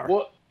car.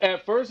 Well,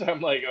 at first I'm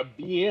like, a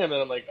BM, and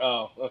I'm like,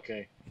 oh,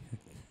 okay.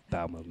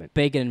 Bowel movement.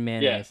 Bacon and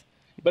mayonnaise.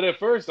 Yeah. But at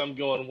first I'm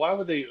going, why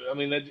would they? I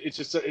mean,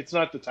 it's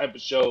not the type of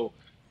show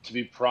to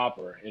be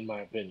proper, in my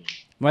opinion.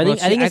 Well, I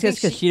think it's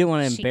just because she didn't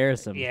want to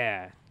embarrass him.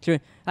 Yeah.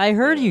 I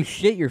heard you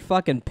shit your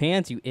fucking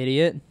pants, you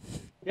idiot.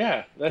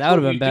 Yeah, that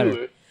would have been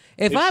better.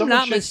 If I'm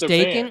not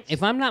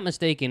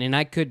mistaken, and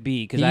I could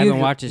be because I haven't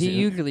watched this. He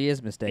usually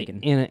is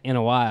mistaken in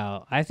a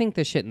while. I think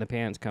the shit in the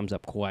pants comes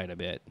up quite a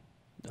bit.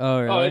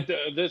 Oh, really?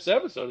 This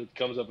episode it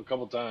comes up a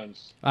couple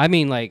times. I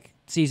mean, like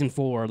season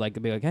 4, like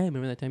they'll be like, "Hey,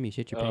 remember that time you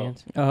shit your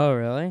pants?" Oh,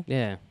 really?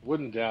 Yeah.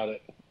 Wouldn't doubt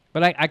it.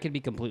 But I could be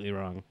completely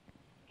wrong.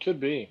 Could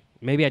be.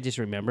 Maybe I just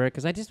remember it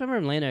because I just remember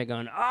him laying there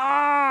going,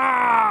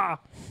 "Ah!"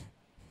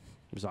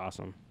 It was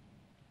awesome.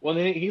 Well,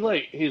 he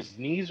like his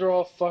knees are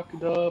all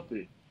fucked up,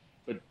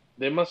 but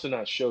they must have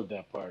not showed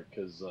that part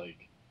because,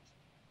 like,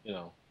 you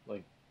know,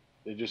 like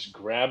they just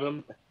grab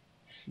him.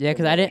 Yeah,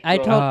 because I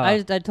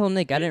told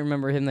Nick I didn't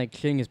remember him like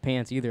shitting his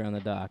pants either on the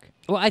dock.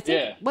 Well, I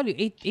think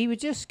he was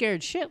just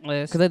scared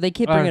shitless. Because like, they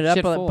keep bringing it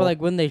up, but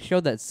like when they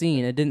showed that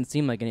scene, it didn't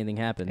seem like anything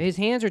happened. His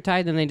hands are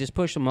tied, and they just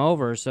push him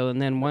over. So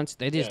and then once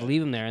they just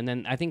leave him there, and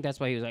then I think that's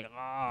why he was like,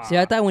 "Ah." See,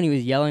 I thought when he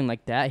was yelling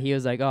like that, he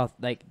was like, "Oh,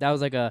 like that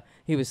was like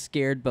he was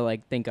scared, but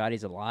like thank God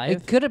he's alive."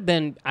 It could have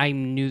been I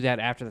knew that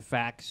after the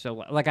fact,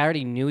 so like I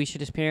already knew he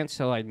shit his pants,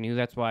 so I knew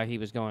that's why he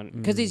was going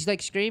because he's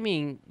like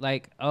screaming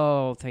like,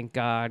 "Oh, thank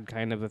God,"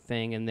 kind of a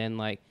thing, and then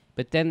like,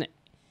 but then.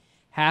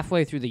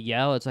 Halfway through the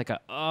yell, it's like a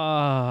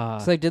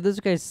So like, did those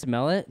guys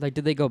smell it? Like,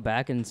 did they go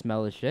back and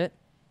smell his shit?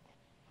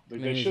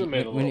 They should have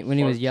made a little when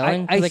he was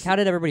yelling. Like, how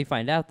did everybody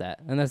find out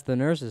that? Unless the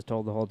nurses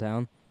told the whole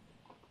town.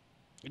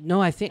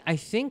 No, I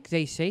think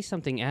they say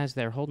something as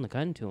they're holding the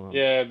gun to him.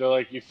 Yeah, they're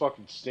like, "You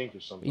fucking stink" or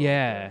something.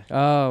 Yeah. Like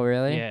oh,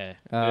 really? Yeah.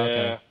 Oh,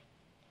 okay.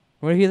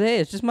 What do you say?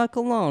 It's just my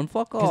cologne.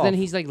 Fuck off. Because then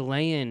he's like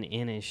laying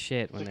in his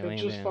shit when like they lay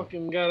him just down.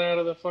 fucking got out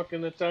of the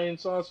fucking Italian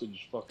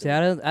sausage. Fucking. See,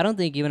 I don't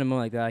think even a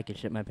moment like that I could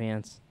shit my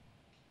pants.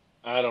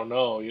 I don't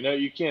know. You know,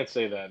 you can't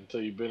say that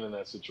until you've been in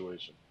that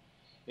situation.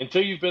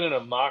 Until you've been in a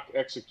mock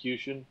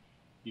execution,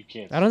 you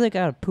can't. I don't think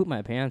I would poop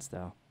my pants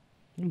though.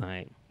 You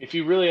might. If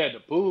you really had to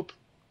poop.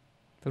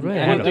 I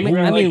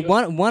mean,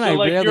 one. So I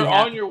like rarely.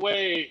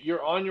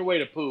 You're on your way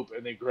to poop,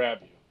 and they grab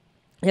you.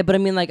 Yeah, but I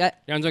mean, like,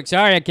 John's like,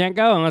 "Sorry, I can't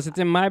go unless it's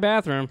in my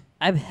bathroom."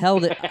 I've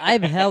held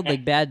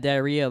like bad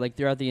diarrhea like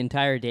throughout the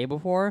entire day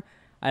before.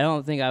 I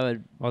don't think I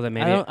would. Well, then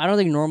maybe I don't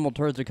think normal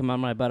turds would come out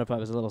of my butt if I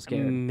was a little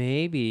scared.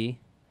 Maybe.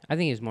 I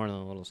think he was more than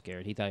a little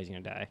scared. He thought he was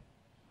gonna die.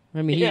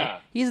 I mean,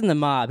 he's in the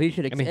mob. He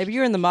should. If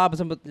you're in the mob,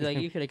 like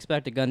you should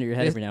expect a gun to your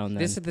head every now and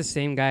then. This is the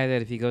same guy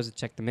that if he goes to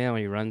check the mail,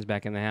 he runs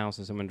back in the house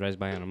and someone drives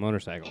by on a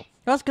motorcycle.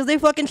 That's because they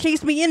fucking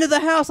chased me into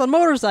the house on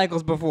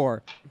motorcycles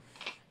before.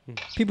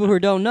 People who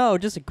don't know,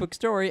 just a quick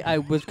story. I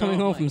was coming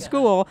home from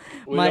school.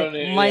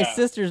 My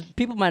sister's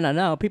people might not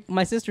know.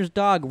 My sister's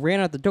dog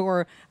ran out the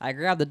door. I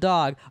grabbed the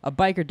dog. A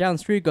biker down the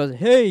street goes,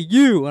 "Hey,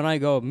 you!" And I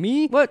go,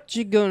 "Me? What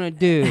you gonna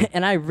do?"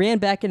 And I ran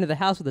back into the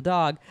house with the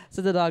dog,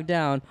 set the dog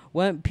down,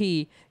 went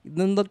pee,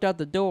 then looked out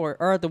the door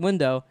or out the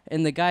window,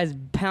 and the guy's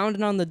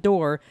pounding on the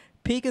door,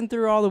 peeking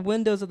through all the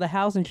windows of the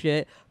house and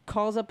shit.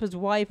 Calls up his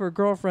wife or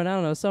girlfriend, I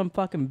don't know, some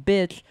fucking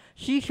bitch.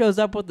 She shows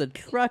up with the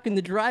truck in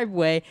the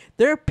driveway.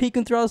 They're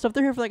peeking through all the stuff.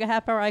 They're here for like a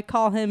half hour. I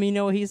call him. You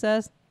know what he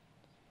says?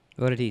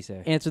 What did he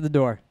say? Answer the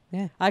door.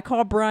 Yeah. I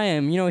call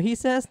Brian. You know what he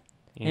says?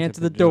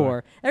 Answer the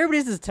door.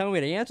 Everybody's just telling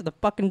me to answer the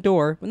fucking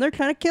door when they're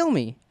trying to kill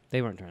me.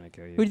 They weren't trying to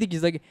kill you. Who do you think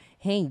he's like?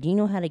 Hey, do you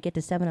know how to get to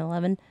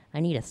 7-Eleven? I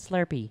need a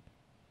Slurpee.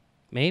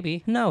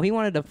 Maybe. No, he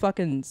wanted to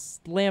fucking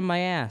slam my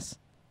ass.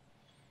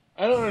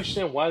 I don't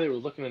understand why they were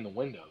looking in the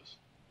windows.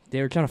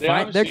 They were trying to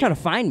find. They're trying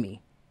to find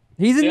me.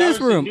 He's in this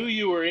room.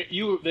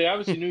 They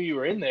obviously knew you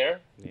were in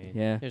there.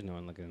 Yeah. There's no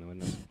one looking in the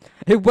windows.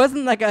 It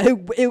wasn't like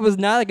it was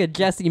not like a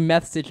Jesse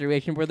Meth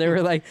situation where they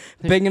were like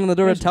banging on the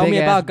door to tell me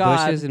about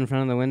God. Bushes in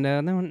front of the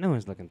window. No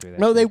one's looking through that.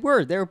 No, shit. they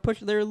were. They were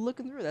pushing. They were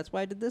looking through. That's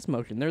why I did this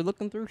motion. They're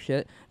looking through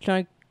shit,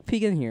 trying to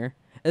peek in here.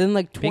 And then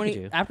like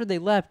 20 after they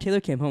left, Taylor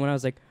came home and I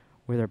was like,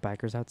 "Were there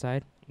bikers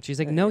outside?" She's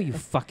like, "No, you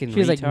fucking." She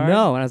was like,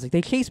 "No," and I was like,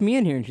 "They chased me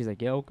in here," and she's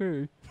like, "Yeah,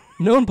 okay."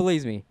 No one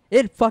believes me.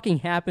 It fucking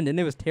happened, and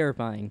it was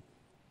terrifying.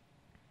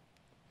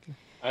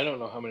 I don't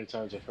know how many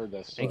times I've heard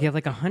that story. I get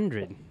like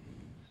 100.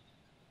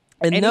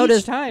 And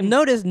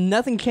notice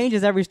nothing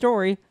changes every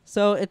story,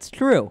 so it's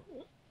true.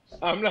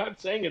 I'm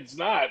not saying it's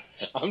not.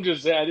 I'm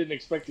just saying I didn't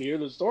expect to hear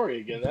the story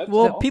again. That's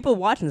well, all. People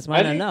watching this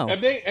might not know.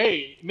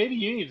 Hey, maybe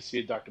you need to see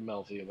a Dr.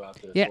 Melfi about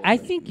this. Yeah, I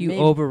think you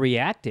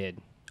overreacted.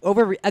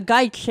 A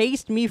guy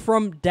chased me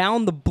from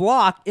down the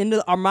block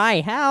into my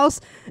house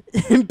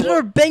and they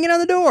were banging on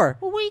the door.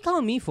 Well, what are you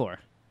calling me for?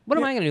 What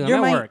am I gonna do? You're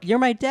I'm at my work. you're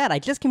my dad. I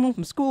just came home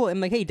from school. I'm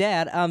like, hey,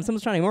 Dad,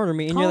 someone's trying to murder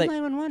me, and Call you're like,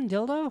 911,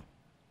 dildo.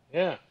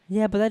 Yeah.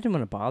 yeah, but I didn't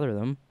want to bother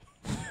them.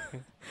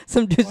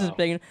 Some dude's just Wow.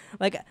 begging.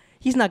 Like,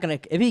 he's not gonna.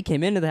 If he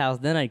came into the house,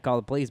 then I'd call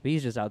the police. But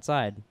he's just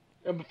outside.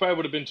 It probably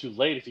would have been too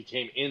late if he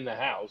came in the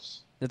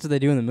house. That's what they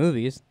do in the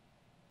movies.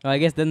 Well, I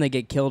guess then they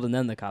get killed, and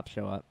then the cops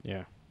show up.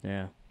 Yeah.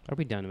 Yeah. Are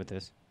we done with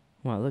this?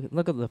 Wow,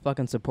 look at the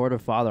fucking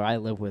supportive father I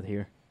live with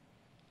here.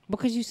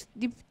 Because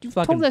you've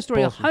Fucking told that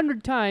story bullshit.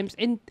 100 times,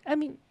 and I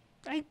mean,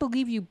 I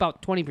believe you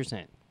about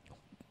 20%.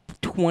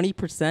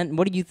 20%?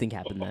 What do you think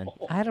happened then?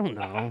 I don't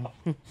know.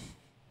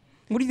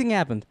 What do you think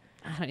happened?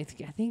 I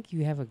think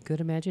you have a good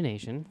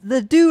imagination.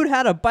 The dude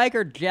had a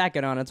biker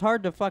jacket on. It's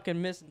hard to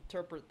fucking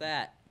misinterpret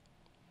that.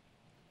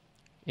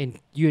 And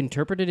you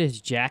interpreted his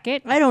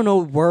jacket? I don't know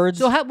words.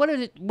 So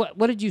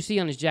what did you see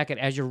on his jacket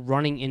as you're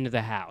running into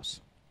the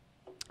house?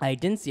 I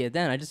didn't see it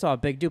then. I just saw a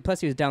big dude. Plus,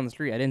 he was down the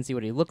street. I didn't see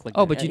what he looked like.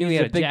 Oh, but you knew he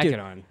was had a big jacket dude.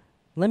 on.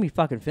 Let me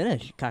fucking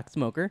finish,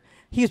 cocksmoker.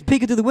 He was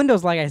peeking through the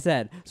windows, like I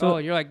said. So, Oh,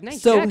 you're like,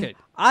 nice so jacket.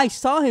 I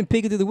saw him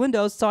peeking through the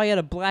windows. Saw he had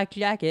a black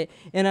jacket,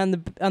 and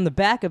on the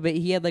back of it,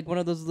 he had like one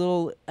of those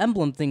little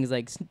emblem things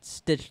like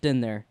stitched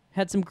in there.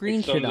 Had some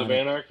green Sons shit on of it.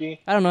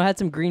 Anarchy. I don't know. Had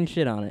some green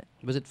shit on it.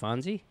 Was it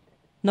Fonzie?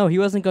 No, he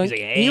wasn't going.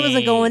 He's like, He wasn't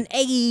 "Hey." going.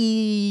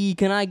 Hey,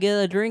 can I get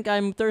a drink?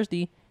 I'm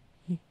thirsty.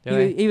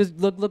 Really? He was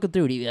looking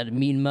through it. He had a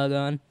mean mug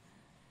on.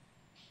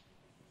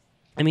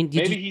 I mean,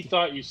 Maybe he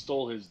thought you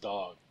stole his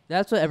dog.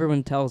 That's what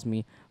everyone tells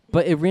me.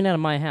 But it ran out of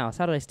my house.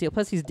 How did I steal?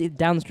 Plus, he's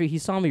down the street. He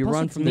saw me Plus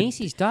run it's from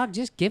Macy's dog.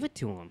 Just give it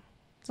to him.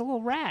 It's a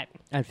little rat.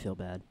 I'd feel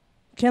bad.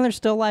 Chandler's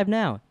still alive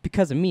now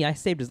because of me. I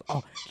saved his.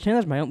 Oh,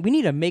 Chandler's my own. We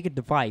need to make a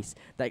device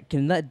that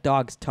can let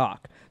dogs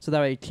talk, so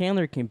that way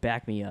Chandler can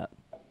back me up.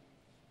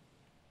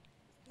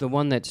 The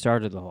one that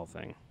started the whole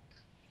thing.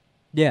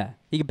 Yeah,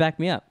 he could back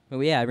me up. Oh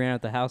yeah, I ran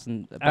out the house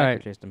and All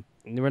right. chased him.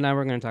 We're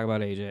going to talk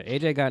about AJ.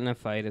 AJ got in a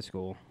fight at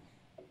school.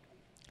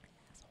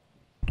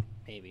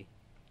 Maybe.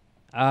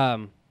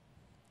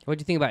 What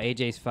do you think about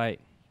AJ's fight?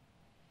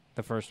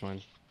 The first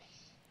one.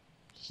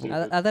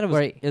 I thought it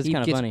Where was. It was he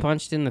kind of gets funny.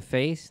 punched in the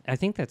face. I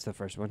think that's the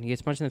first one. He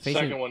gets punched in the face.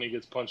 Second one, he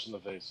gets punched in the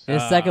face. The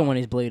second one,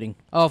 he's bleeding.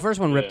 Oh, first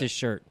one ripped Yeah. his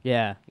shirt.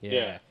 Yeah.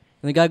 Yeah.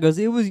 And the guy goes,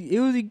 "It was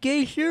a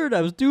gay shirt.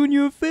 I was doing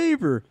you a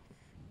favor."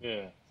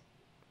 Yeah.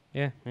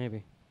 Yeah,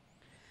 maybe.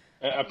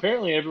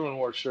 Apparently, everyone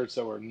wore shirts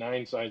that were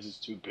 9 sizes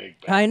too big.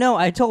 back. I know.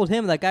 I told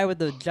him, that guy with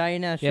the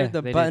giant ass Yeah, shirt,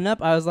 the they button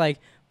up. I was like,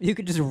 you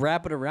could just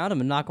wrap it around him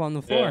and knock him on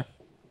the floor. Yeah.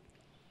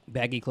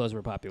 Baggy clothes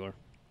were popular.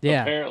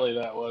 Yeah. Apparently,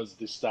 that was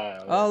the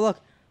style. Oh, look.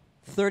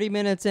 30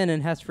 minutes in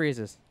and Hess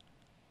freezes.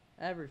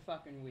 Every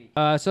fucking week.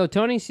 So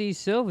Tony sees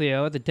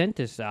Silvio at the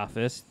dentist's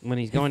office when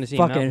he's going to see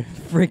Fucking Mel.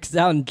 freaks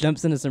out and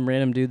jumps into some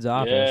random dude's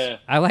office. Yeah.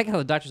 I like how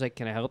the doctor's like,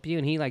 "Can I help you?"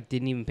 And he like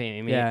didn't even pay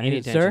any Yeah,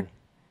 attention. sir?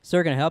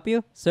 Sir, can I help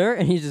you? Sir?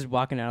 And he's just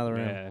walking out of the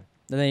room. Yeah. And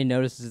then he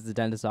notices it's the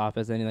dentist's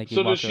office and he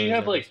So does walks she over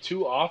have his like office.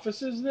 2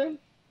 offices then?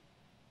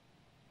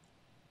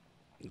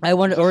 I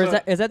wonder, or So-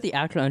 is that the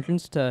actual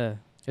entrance to?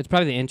 It's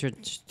probably the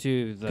entrance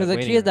to the. Because like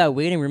she waiting has room. that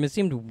waiting room. It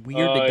seemed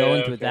weird Oh, to go yeah,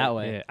 into it okay. that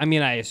way. Yeah. I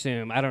mean, I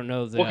assume. I don't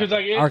know the Well, because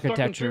like it fucking threw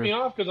architecture. me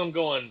off because I'm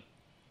going,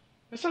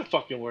 that's not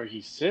fucking where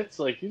he sits.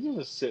 Like he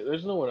doesn't sit.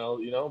 There's no one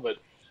else, you know. But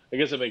I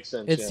guess it makes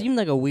sense. It yeah. seemed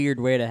like a weird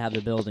way to have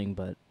the building,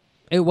 but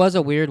It was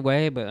a weird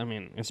way, but I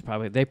mean,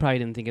 they probably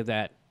didn't think of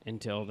that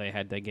until they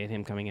had to get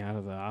him coming out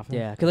of the office.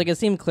 yeah, because like it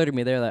seemed clear to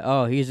me. They're like,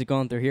 oh, he's just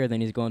going through here,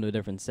 then he's going to a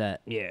different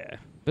set. Yeah,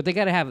 but they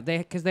gotta have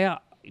because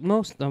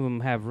most of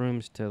them have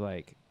rooms to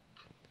like.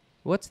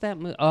 What's that?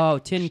 Oh,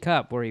 Tin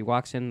Cup, where he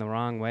walks in the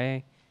wrong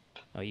way.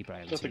 Oh, you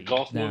probably Is haven't that the seen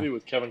golf No. movie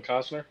with Kevin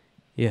Costner?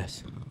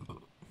 Yes.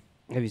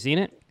 it. Have you seen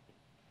it?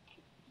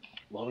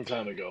 Long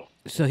time ago.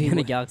 So In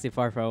a galaxy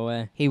far, far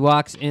away. he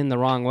walks in the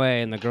wrong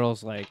way, and the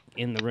girl's like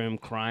in the room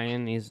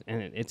crying.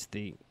 It's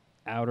the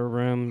outer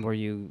room where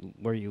you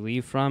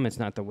leave from. It's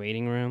not the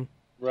waiting room.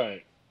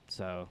 Right.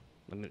 So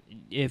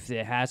if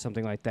it has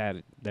something like that,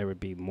 there would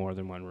be more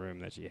than one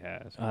room that she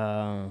has.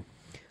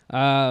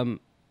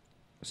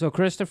 So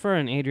Christopher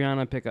and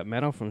Adriana pick up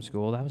Meadow from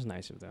school. That was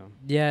nice of them.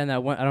 Yeah, and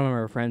that one, I don't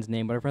remember her friend's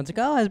name, but her friend's like,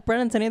 oh, has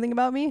Brennan said anything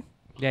about me?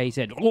 Yeah, he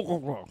said,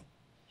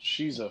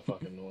 She's a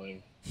fucking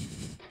annoying.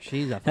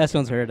 she's a. That's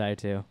one's her to die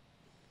too.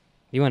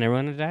 You want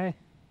everyone to die?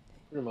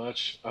 Pretty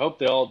much. I hope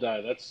they all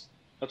die. That's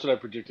what I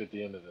predict at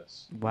the end of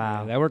this.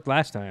 Wow. That worked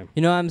last time.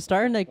 You know, I'm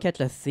starting to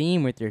catch a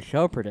theme with your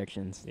show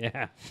predictions.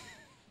 Yeah.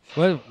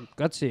 Well,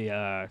 let's see.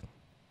 You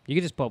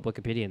could just pull up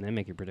Wikipedia and then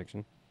make your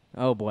prediction.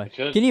 Oh boy.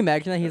 could. Can you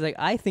imagine that? He's like,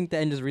 I think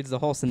that, and just reads the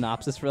whole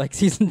synopsis for like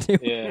season 2.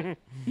 Yeah.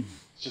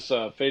 It's just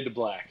fade to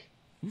black.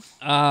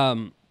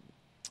 So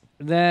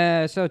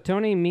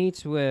Tony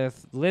meets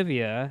with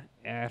Livia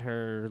at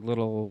her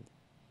little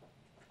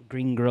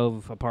Green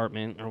Grove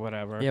apartment or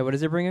whatever. Yeah, what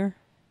does it bring her?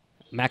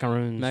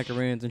 Macaroons.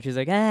 Macaroons. And she's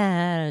like,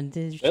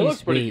 It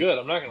looks pretty good.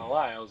 I'm not going to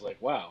lie. I was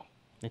like, wow.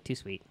 They're too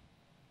sweet.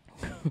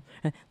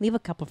 Leave a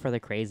couple for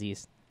the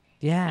crazies.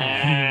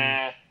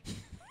 Yeah.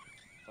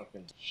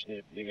 Fucking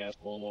shit. You got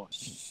one more.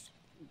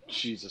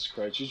 Jesus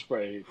Christ. She's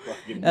probably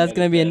fucking. That's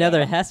going to be edit that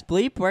another out. Hess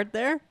bleep right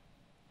there.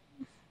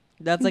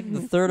 That's like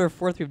the third or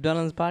fourth we've done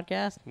on this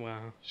podcast.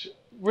 Wow.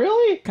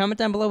 Really? Comment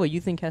down below what you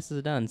think Hess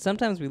has done.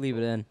 Sometimes we leave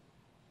it in.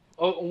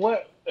 Oh,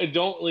 what?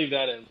 Don't leave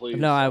that in, please.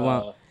 No, I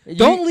won't.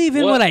 Don't leave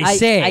in what I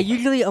say. I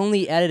usually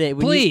only edit it.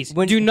 Please,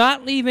 do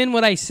not leave in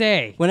what I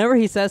say. Whenever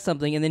he says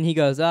something and then he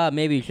goes,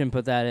 maybe you shouldn't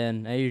put that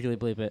in, I usually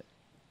bleep it.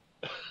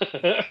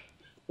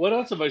 What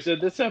else have I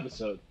said this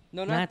episode?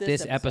 No, not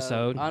this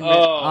episode.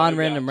 On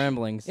Random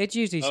Ramblings. It's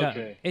usually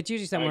something. Okay. It's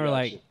usually somewhere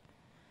like,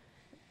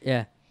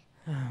 yeah.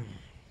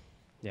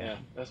 Yeah,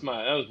 that was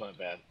my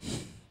bad.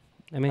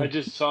 I mean,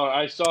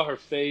 I saw her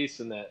face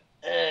and that.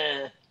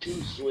 Too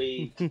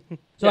sweet.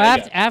 So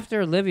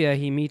after Olivia,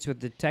 he meets with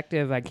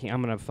detective. I'm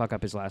gonna fuck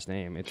up his last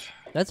name.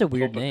 That's a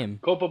weird name.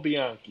 Copa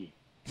Bianchi.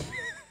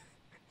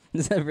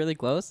 Is that really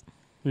close?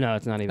 No,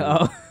 it's not even.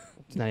 Oh.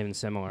 It's not even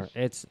similar.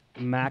 It's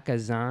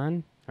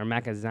Macazan or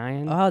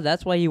Macazian. Oh,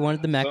 that's why he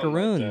wanted the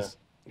macaroons.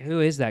 Like Who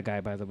is that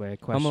guy, by the way?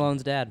 Question. Home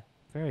Alone's dad.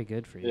 Very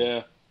good for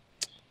you.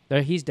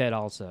 Yeah. He's dead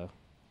also.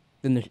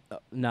 Then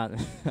not.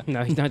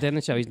 No, he's not dead in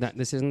the show. He's not.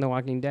 This isn't The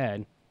Walking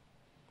Dead.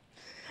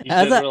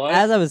 As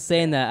I was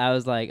saying that, I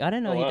was like, I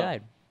didn't know he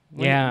died.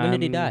 When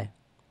did he die?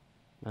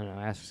 I don't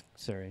know. Ask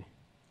Siri.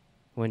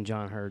 When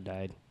John Hurd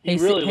died. Hey,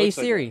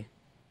 Siri.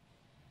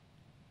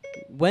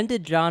 When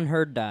did John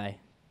Hurd die?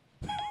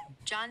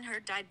 John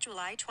Hurd died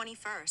July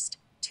 21st,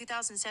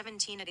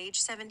 2017 at age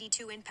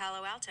 72 in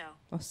Palo Alto.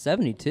 Oh,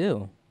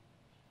 72.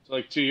 It's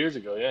like 2 years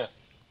ago, yeah.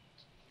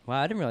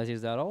 Wow, I didn't realize he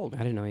was that old. I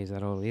didn't know he was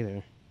that old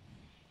either.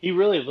 He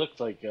really looked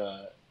like...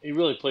 he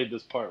really played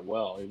this part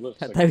well. He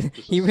looks like...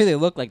 He really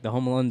looked like the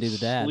Home Alone dude's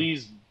dad.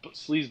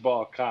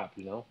 Sleazeball cop,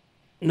 you know?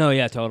 No,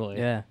 yeah, totally.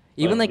 Yeah.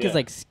 Even his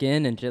like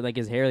skin and shit, like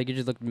his hair, like it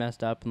just looked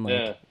messed up and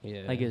like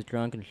like he was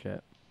drunk and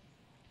shit.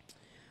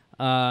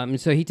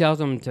 So he tells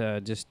him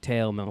to just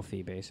tail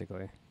Melfi,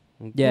 basically.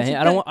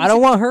 Yeah, I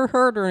don't want her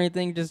hurt or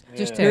anything. Just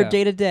her tail.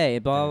 day to day.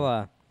 Blah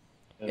blah.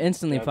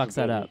 Instantly fucks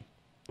that up.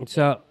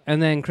 So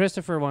and then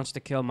Christopher wants to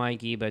kill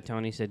Mikey, but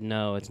Tony said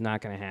no, it's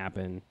not gonna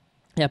happen.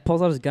 Yeah,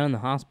 pulls out his gun in the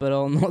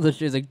hospital and all this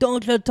shit. He's like,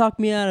 don't try to talk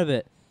me out of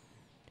it.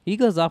 He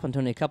goes off on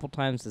Tony a couple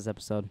times this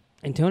episode.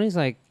 And Tony's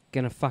like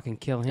gonna fucking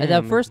kill him. At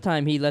that first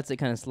time, he lets it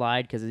kind of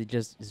slide because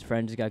his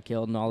friend just got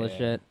killed and all this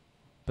shit.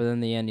 But then in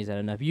the end, he's had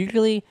enough.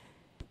 Usually,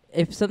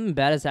 if something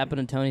bad has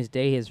happened in Tony's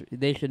day,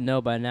 they should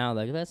know by now.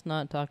 Like, let's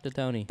not talk to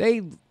Tony.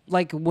 They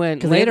like when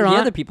later on, the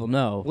other people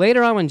know.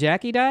 Later on, when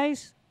Jackie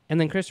dies, and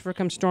then Christopher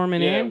comes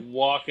storming in,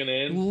 walking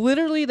in.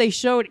 Literally, they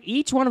showed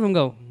each one of them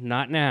go,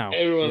 "Not now."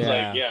 Everyone's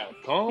like,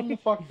 calm the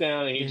fuck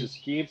down, and he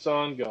just keeps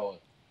on going.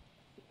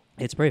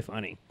 It's pretty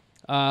funny.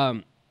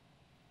 And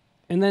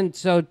then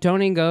so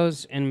Tony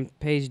goes and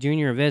pays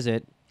Junior a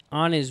visit.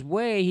 On his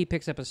way, he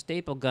picks up a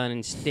staple gun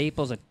and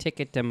staples a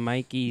ticket to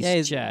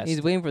Mikey's chest. He's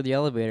waiting for the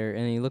elevator,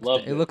 and he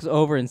looks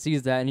over and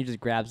sees that, and he just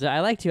grabs it. I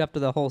liked how after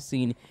the whole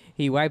scene,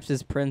 he wipes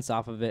his prints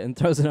off of it and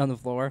throws it on the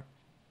floor.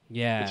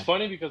 Yeah. It's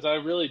funny because I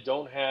really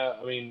don't have...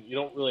 I mean, you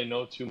don't really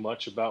know too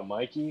much about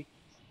Mikey,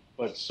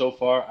 but so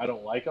far, I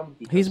don't like him.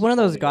 He's one of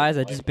those guys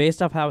that just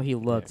based off how he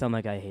looks, I'm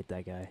like, I hate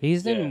that guy.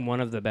 He's in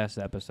one of the best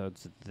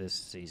episodes this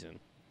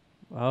season.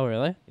 Oh,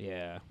 really?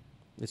 Yeah.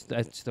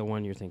 That's the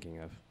one you're thinking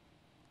of.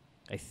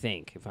 I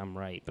think, if I'm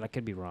right, but I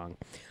could be wrong.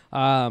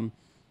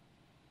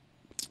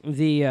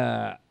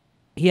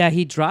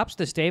 He drops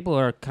the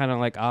stapler kind of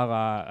like a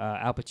la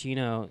Al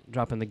Pacino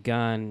dropping the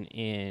gun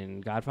in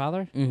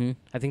Godfather. Mm-hmm.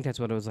 I think that's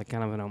what it was like,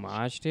 kind of an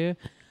homage to.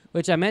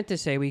 Which I meant to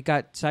say, we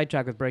got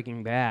sidetracked with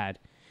Breaking Bad.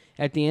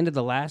 At the end of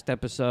the last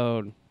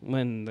episode,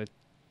 when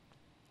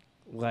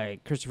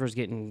Christopher's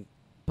getting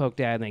poked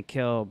at and they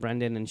kill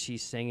Brendan and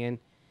she's singing, it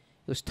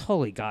was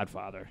totally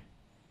Godfather.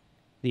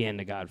 The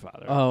end of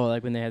Godfather. Oh,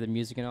 like when they had the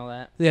music and all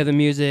that? They have the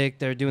music,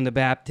 they're doing the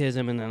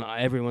baptism, and then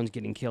everyone's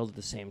getting killed at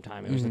the same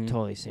time. It was the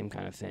totally same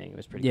kind of thing. It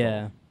was pretty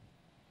cool.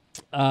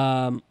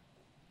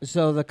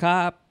 So the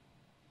cop...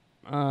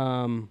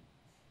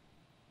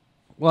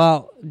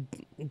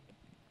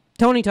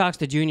 Tony talks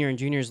to Junior, and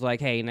Junior's like,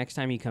 hey, next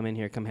time you come in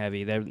here, come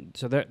heavy. They're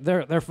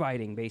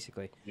fighting,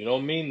 basically. You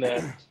don't mean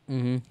that.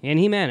 Mm-hmm. And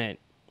he meant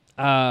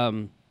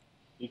it.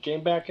 He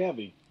came back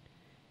heavy.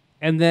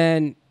 And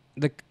then...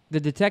 The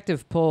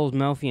detective pulls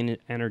Melfi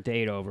and her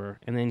date over,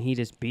 and then he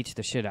just beats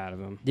the shit out of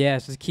him. Yeah,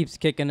 just keeps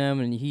kicking him,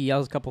 and he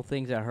yells a couple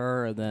things at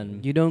her, and then...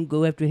 You don't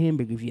go after him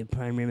because you have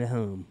primary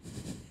home.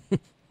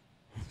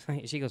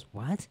 She goes,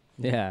 what?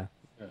 Yeah.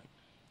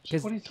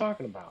 What are you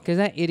talking about? Because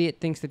that idiot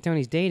thinks that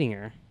Tony's dating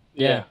her.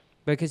 Yeah.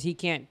 Because he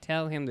can't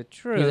tell him the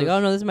truth. He's like, oh,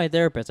 no, this is my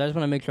therapist. I just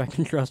want to make sure I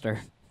can trust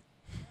her.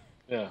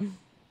 Yeah.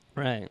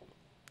 Right.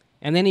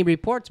 And then he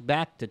reports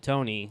back to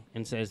Tony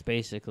and says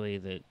basically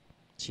that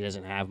she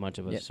doesn't have much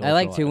of a social I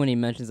like, too, life. when he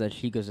mentions that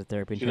she goes to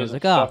therapy. And She was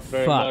doesn't like, oh,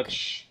 very fuck.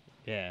 much.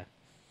 Yeah.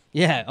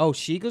 Yeah. Oh,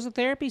 she goes to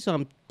therapy, so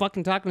I'm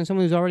fucking talking to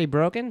someone who's already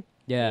broken?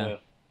 Yeah.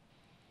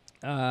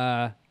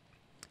 And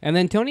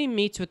then Tony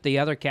meets with the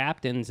other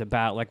captains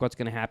about like what's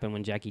going to happen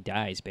when Jackie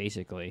dies,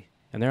 basically.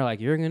 And they're like,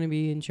 you're going to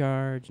be in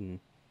charge, and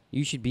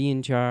you should be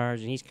in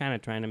charge. And he's kind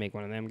of trying to make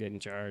one of them get in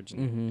charge.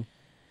 And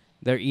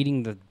They're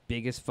eating the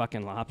biggest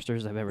fucking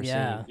lobsters I've ever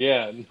Yeah.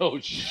 Yeah, no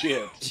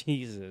shit. seen.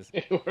 Jesus.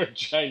 They were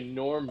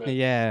ginormous.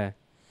 Yeah.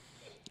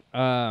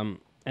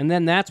 And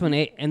then that's when,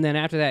 and then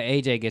after that,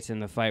 AJ gets in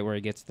the fight where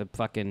he gets the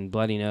fucking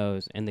bloody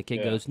nose, and the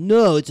kid goes,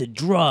 "No, it's a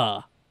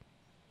draw."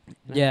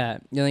 Yeah.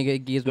 You think it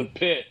gives The me...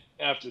 pit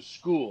after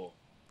school.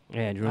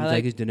 Yeah, Jerome's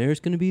like, "Is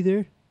Daenerys gonna be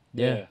there?"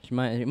 Yeah. She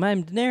might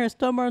Daenerys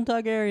Stormborn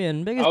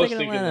Targaryen, biggest I was pick in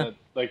thinking Atlanta. that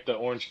like the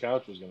orange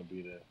couch was gonna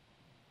be there.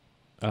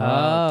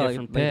 Oh, different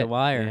like The pit.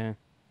 Wire. Yeah.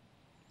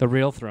 The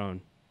real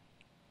throne.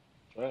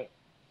 Right.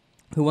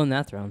 Who won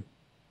that throne?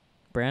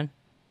 Bran?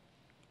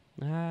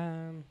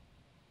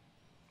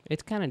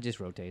 It kind of just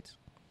rotates.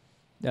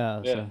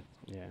 Oh, Yeah.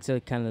 Yeah. so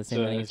kind of the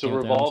same thing. as It's a Game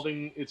of Thrones.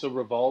 revolving. It's a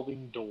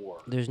revolving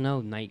door. There's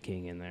no Night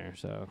King in there,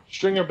 so.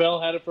 Stringer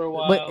Bell had it for a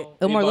while. Wait,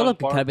 Omar Avon Little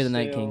could kind of be the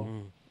Night Barksdale.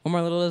 King.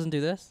 Omar Little doesn't do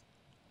this?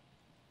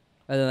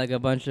 And then like a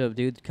bunch of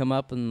dudes come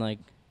up and like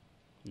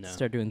No.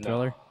 start doing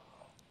Thriller?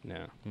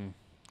 No.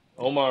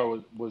 Omar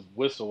was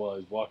whistle while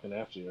he's walking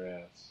after your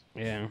ass.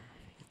 Yeah.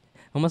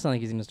 Almost sound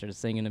like he's gonna start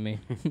singing to me.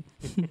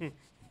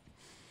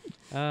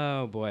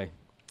 Oh boy.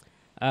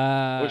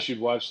 Wish you'd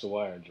watch The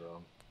Wire,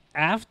 Jerome.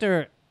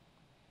 After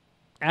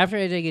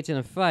AJ gets in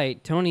a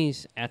fight,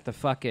 Tony's at the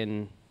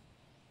fucking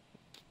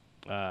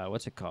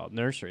what's it called?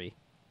 Nursery.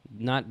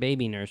 Not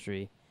baby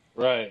nursery.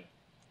 Right.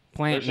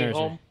 Plant Nursing nursery.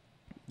 home?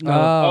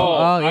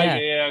 Oh, yeah.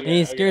 yeah. And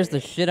he scares the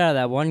shit out of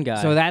that one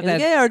guy. So that- He's like,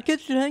 that- yeah, our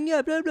kids should hang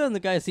out, blah, blah. And the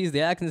guy sees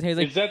the axe and he's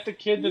like, Is that the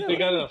kid that they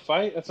got in a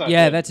fight? That's not.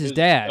 Yeah, him. that's his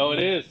dad. Oh, it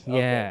is. Okay.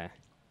 Yeah.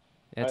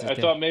 That's his I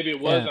dad. thought maybe it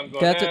was. Yeah. I'm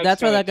going.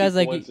 That's why that guy's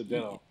like,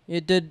 coincidental.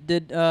 did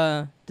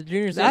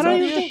Junior say I don't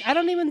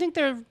something? even think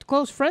they're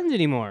close friends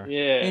anymore.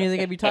 Yeah. And he's like,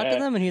 have you talked to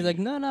them? And he's like,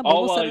 no, but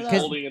All we'll while set he's it up.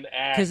 holding an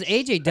axe. Because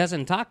AJ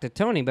doesn't talk to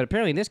Tony, but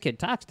apparently this kid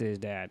talks to his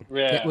dad.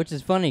 Yeah. Which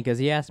is funny because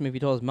he asked him if he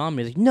told his mom.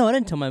 And he's like, no, I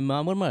didn't tell my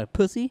mom. What am I, a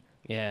pussy?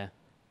 Yeah.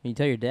 And you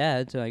tell your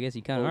dad, so I guess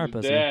you kind of are a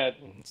pussy. Dad,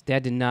 His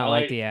dad did not I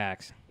like like- the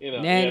axe. you know,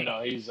 And-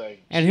 he's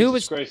like. and who Jesus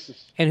was-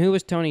 Christ, And who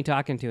was Tony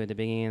talking to at the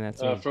beginning of that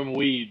scene? from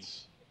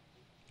Weeds?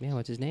 Yeah,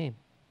 what's his name?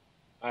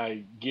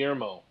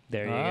 Guillermo.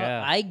 There you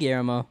go. Ay,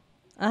 Guillermo.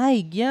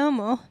 Ay,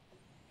 Guillermo.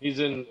 He's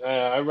in.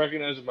 I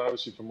recognize him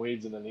obviously from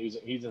Weeds, and then he's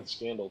in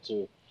Scandal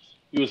too.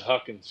 He was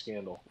Huck in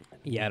Scandal.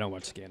 Yeah, I don't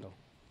watch Scandal.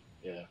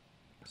 Yeah.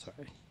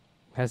 Sorry.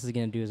 Hess is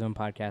going to do his own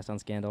podcast on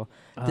Scandal.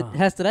 Oh.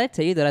 Hess, did I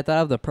tell you that I thought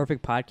of the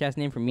perfect podcast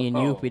name for me and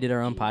you Oh, if we did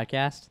our own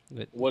podcast?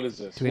 What is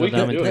this? Tweedledum We can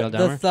and do it.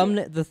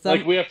 Tweedledum. The thumb.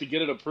 Like we have to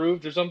get it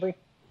approved or something.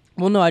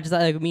 Well, no, I just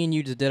thought like me and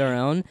you just did our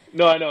own.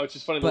 No, I know. It's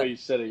just funny the But- way you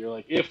said it. You're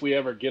like, if we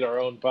ever get our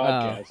own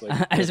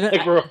podcast, I just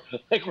meant-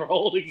 we're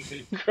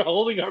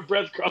holding our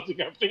breath,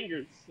 crossing our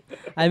fingers.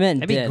 I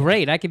meant That'd be did.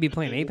 great. I could be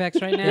playing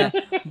Apex right now.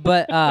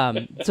 But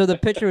so the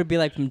picture would be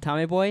like from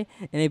Tommy Boy,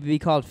 and it'd be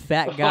called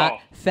Fat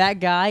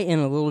Guy in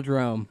a Little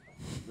Drome.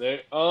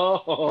 There.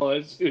 Oh,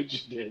 I see what you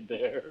did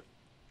there.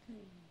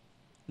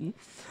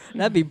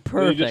 That'd be You just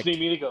perfect. need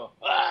me to go.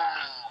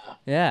 Ah!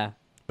 Yeah,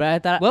 but I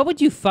thought What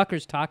would you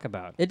fuckers talk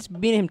about? it's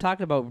me and him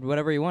talking about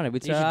whatever he wanted.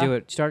 We'd You should do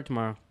it. Start it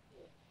tomorrow.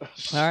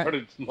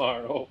 Started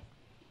tomorrow.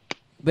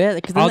 But yeah,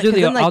 cause I'll do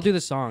the like, I'll do the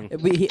song.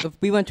 if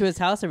we went to his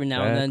house every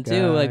now and then That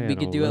too, like guy we in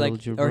could a do it like,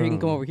 little or he can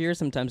come Jerome. over here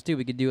sometimes too.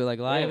 We could do it like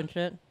live Yeah. and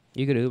shit.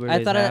 You could Uber. to I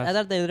his thought house. the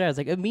other day, I was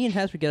like, me and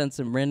Hess would get on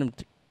some random,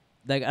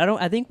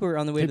 I think we're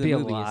on the way There'd to be the a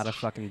movies. lot of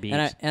fucking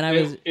beats. and I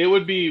was It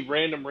would be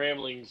random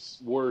ramblings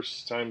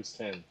worse times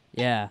 10.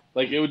 yeah.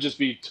 Like it would just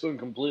be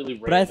completely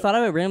random. But I thought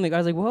of it randomly. I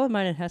was like, what would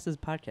mine and Hess's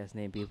podcast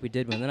name be if we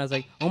did one? Then I was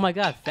like, oh my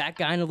god, Fat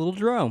Guy in a Little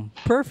Drome.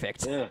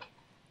 Perfect. Yeah.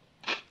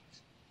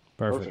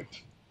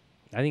 Perfect.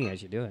 I think I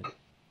should do it.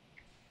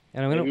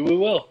 And we Maybe don't, we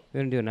will. we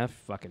don't do enough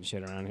fucking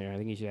shit around here. I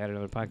think you should add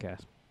another podcast.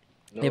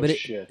 No Yeah, but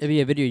shit. it'd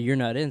be a video you're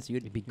not in, so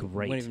it'd be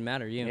great. Wouldn't even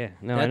matter to you. Yeah,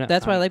 no, That- I know.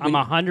 that's why I like I'm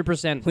when,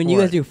 100% when for you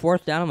guys it. do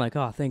fourth down. I'm like,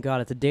 oh, thank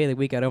God, it's a day of the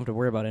week I don't have to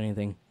worry about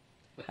anything.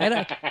 I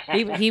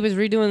don't, he was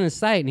redoing the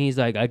site, and he's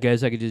like, I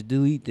guess I could just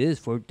delete this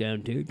fourth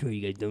down territory.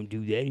 You guys don't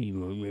do that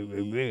anymore.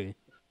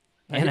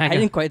 And I go,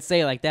 didn't quite say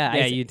it like that.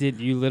 Yeah, I, you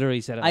did. You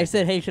literally said it. I like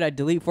said, hey, should I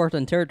delete fourth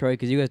down territory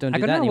because you guys don't I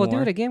do go, that no, anymore? we'll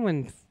do it again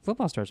when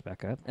football starts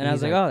back up. And I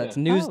was he's like, oh, that's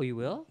news. Oh, you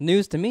will?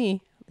 News to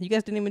me. You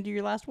guys didn't even do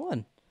your last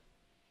one.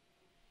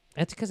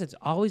 That's because it's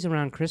always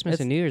around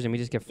Christmas and New Year's, and we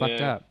just get fucked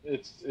Yeah, up.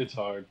 It's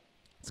hard.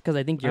 It's because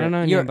I think I you're. don't know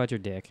anything you're about your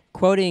dick.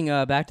 quoting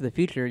Back to the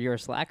Future. You're a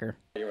slacker.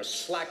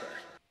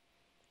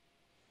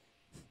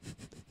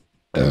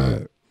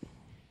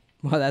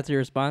 Well, that's your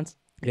response.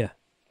 Yeah.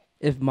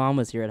 If Mom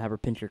was here, I'd have her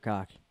pinch your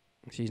cock.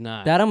 She's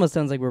not. That almost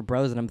sounds like we're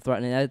bros and I'm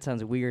threatening. That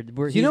sounds weird.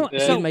 You know,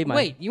 Yeah. so made my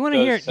wait, you want to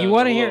Does hear? sound You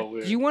want to a hear? little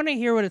weird. You want to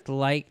hear what it's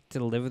like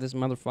to live with this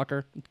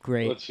motherfucker?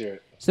 great Let's hear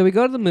it. So we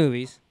go to the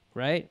movies,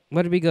 right?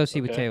 What did we go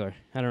see with Okay. Taylor?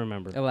 I don't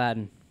remember.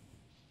 Aladdin.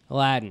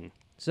 Aladdin.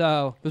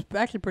 So It was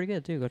actually pretty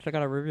good too. Go check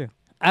out our review.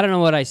 I don't know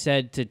what I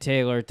said to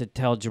Taylor to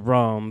tell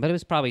Jerome, but it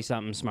was probably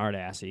something smart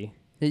assy.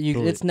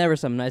 It's never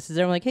something nice. It's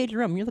like, hey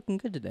Jerome, you're looking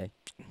good today.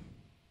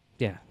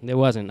 Yeah, it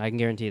wasn't. I can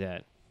guarantee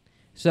that.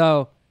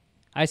 So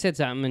I said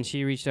something, and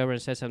she reached over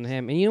and said something to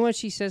him. And you know what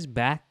she says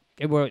back?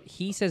 What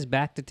he says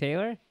back to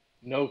Taylor?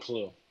 No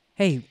clue.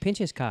 Hey, pinch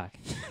his cock.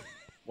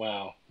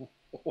 Wow.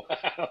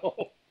 Wow.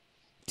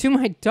 To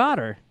my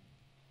daughter.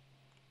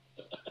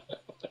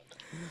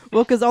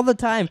 Well, because all the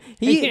time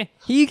he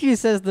usually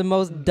says the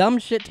most dumb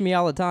shit to me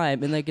all the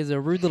time, and like is a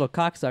rude little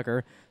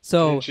cocksucker.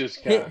 So Pinch his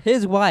cock.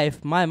 his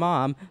wife, my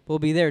mom, will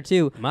be there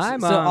too. My So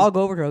mom. I'll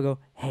go over to her and go,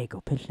 "Hey,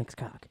 go pinch Nick's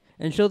cock,"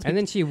 and And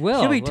then she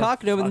will. she'll be Little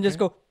talking to him and just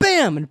fucker. go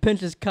bam and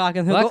pinch his cock,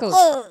 and he'll Luckily,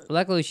 go. Ugh!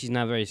 luckily, she's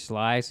not very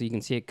sly, so you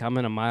can see it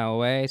coming a mile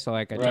away. So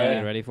like I try to Right.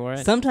 get ready for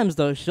it. Sometimes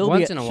though she'll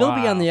Once be in a she'll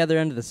be on while. the other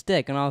end of the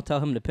stick, and I'll tell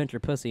him to pinch her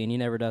pussy, and he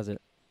never does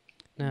it.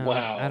 No,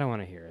 Wow. I don't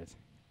want to hear it.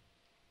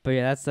 But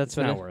yeah, that's It's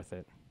what not worth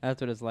it. that's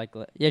what it's like.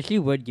 Yeah, she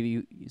would give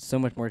you so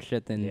much more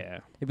shit than Yeah.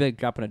 it'd be like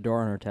dropping a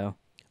door on her toe.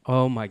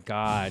 Oh my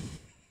god.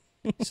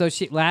 So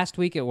last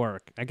week at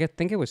work,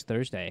 think it was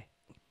Thursday.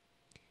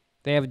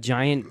 They have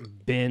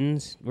giant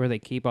bins where they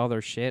keep all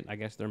their shit. I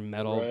guess they're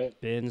metal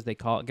Right. bins.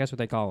 Guess what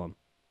they call them?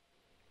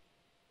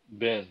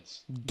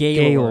 Bins.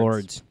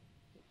 Gaylords.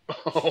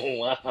 Oh,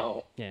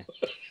 wow. Yeah.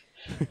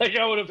 Like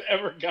I would have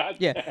ever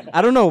got Yeah, that.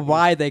 I don't know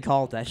why they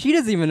call it that. She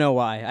doesn't even know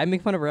why. I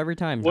make fun of her every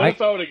time. What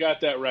if I would have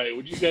got that right?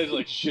 Would you guys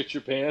like shit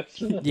your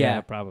pants? Yeah.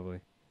 Probably.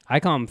 I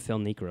call them Phil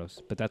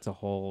Necros, but that's a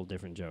whole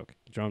different joke.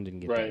 Jerome didn't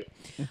get Right.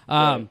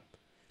 that.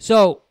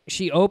 So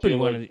she opened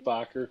one of Felix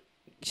Fokker.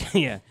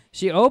 yeah,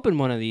 she opened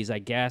one of these, I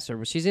guess,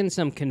 or she's in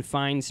some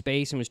confined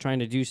space and was trying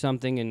to do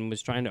something and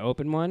was trying to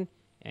open one,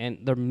 and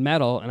they're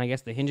metal, and I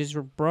guess the hinges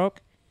were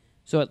broke,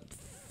 so it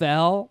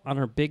fell on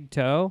her big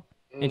toe,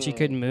 and she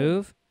couldn't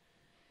move.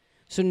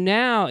 So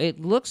now it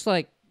looks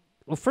like,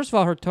 well, first of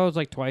all, her toe's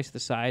like twice the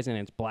size, and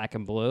it's black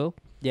and blue.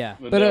 Yeah.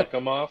 Would But, that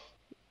come off?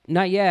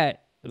 Not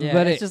yet, Yeah,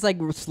 but it's just like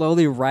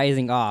slowly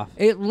rising off.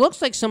 it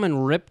looks like someone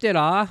ripped it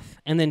off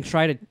and then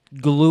tried to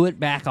glue it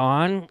back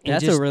on. And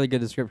That's just a really good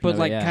description. but of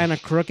like it, yeah. kind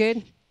of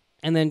crooked,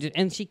 and then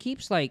and she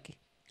keeps like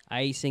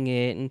icing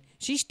it, and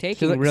she's taking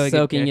She's like really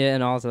soaking good care. it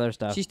and all this other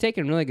stuff. She's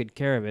taking really good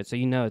care of it, so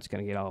you know it's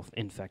gonna get all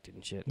infected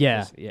and shit.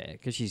 Yeah.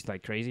 Because she's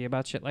like crazy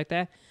about shit like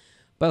that.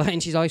 But like,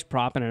 and she's always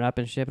propping it up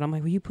and shit. But I'm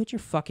like, will you put your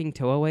fucking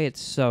toe away? It's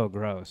so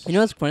gross. You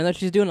know what's funny though?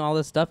 She's doing all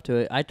this stuff to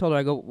it. I told her,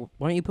 I go,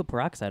 why don't you put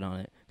peroxide on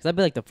it? Because that'd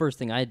be like the first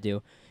thing I'd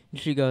do. And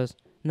she goes,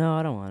 no,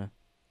 I don't want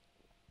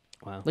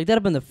to. Wow. Like that'd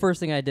have been the first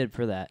thing I did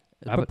for that.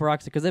 I Put would-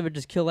 peroxide, because it would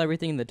just kill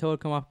everything. And the toe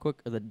would come off quick,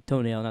 or the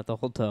toenail, not the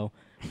whole toe.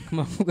 Come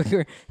off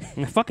quicker.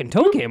 My fucking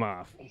toe came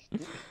off.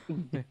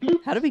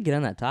 How did we get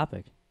on that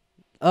topic?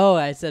 Oh,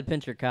 I said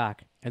pinch your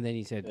cock. And then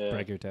he said, Yeah.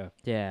 break your toe.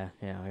 Yeah,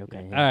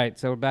 okay. All right,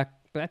 so we're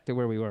back to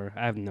where we were.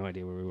 I have no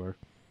idea where we were.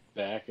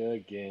 Back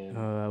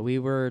again. We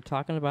were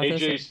talking about AJ's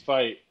this.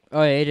 fight.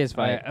 Oh, yeah, AJ's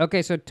fight.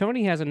 Okay, so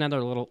Tony has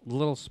another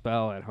little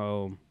spell at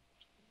home.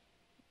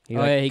 He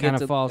Oh, yeah, he kind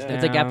gets of falls down.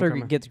 It's like after he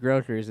Carmel- gets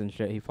groceries and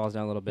shit, he falls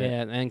down a little bit.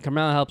 Yeah, and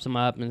Carmel helps him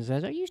up and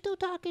says, "Are you still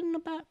talking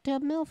about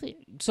Milfy?"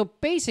 So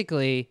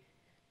basically,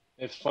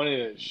 It's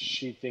funny that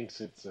she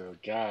thinks it's a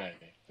guy.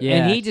 Yeah.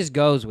 and he just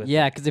goes with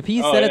Yeah, it. because if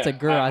he Oh, said yeah. it's a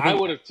girl, I I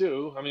think would have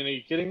too. I mean, are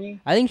you kidding me?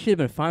 I think she'd have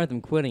been fine with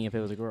him quitting if it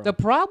was a girl. The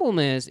problem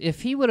is,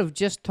 if he would have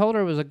just told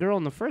her it was a girl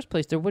in the first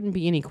place, there wouldn't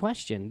be any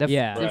question. The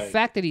Yeah. the Right.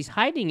 fact that he's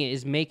hiding it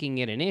is making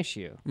it an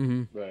issue.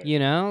 Mm-hmm. Right. You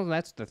know,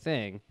 that's the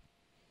thing.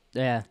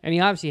 Yeah. And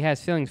he obviously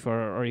has feelings for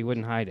her, or he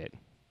wouldn't hide it.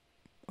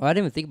 Well, I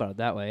didn't even think about it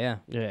that way. Yeah.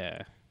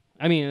 Yeah.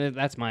 I mean,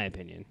 that's my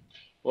opinion.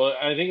 Well,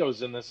 I think it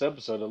was in this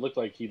episode. It looked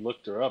like he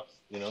looked her up.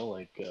 You know,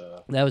 like.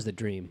 That was the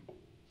dream.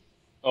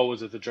 Oh,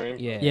 was it the dream?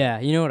 Yeah. Yeah.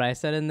 You know what I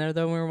said in there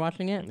though when we were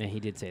watching it? Yeah, he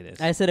did say this.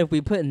 I said if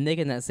we put Nick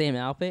in that same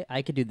outfit,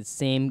 I could do the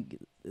same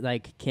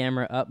like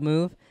camera up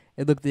move.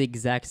 It looked the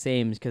exact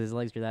same because his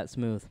legs are that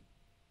smooth.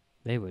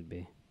 They would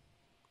be.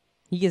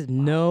 He gets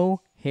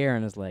no hair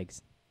on his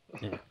legs.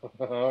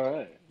 All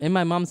right. In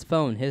my mom's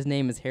phone, his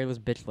name is Hairless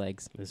Bitch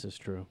Legs. This is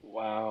true.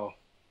 Wow.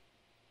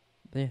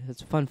 Yeah,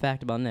 that's a fun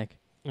fact about Nick.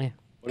 Yeah.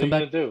 What Come are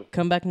you gonna do?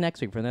 Come back next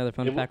week for another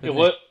fun fact. It with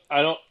was. Nick.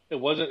 I don't. It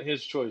wasn't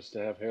his choice to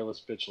have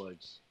hairless bitch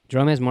legs.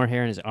 Jerome has more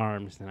hair in his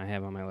arms than I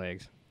have on my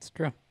legs. It's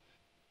true.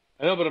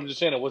 I know, but I'm just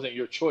saying it wasn't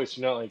your choice.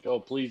 You're not like, oh,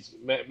 please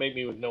make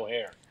me with no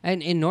hair.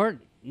 And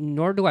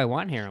nor do I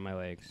want hair on my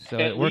legs. So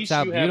At it works least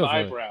out you have beautifully.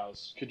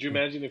 eyebrows. Could you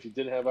imagine if you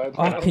didn't have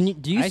eyebrows? Oh, can you?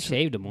 Do you? I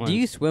shaved them once. Do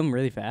you swim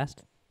really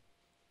fast?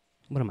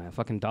 What am I, a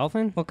fucking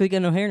dolphin? Well, 'cause you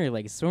got no hair in your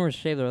legs. Swimmers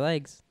shave their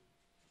legs,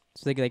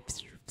 so they can like.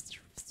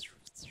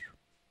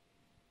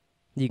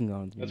 You can go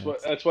on.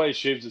 That's why he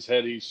shaves his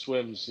head. He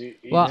swims. He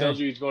Well- tells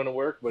you he's going to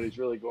work, but he's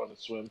really going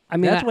to swim. I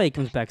mean, That's why he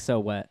comes back so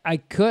wet. I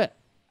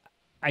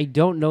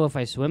don't know if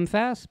I swim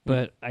fast,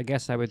 but I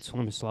guess I would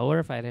swim slower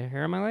if I had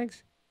hair on my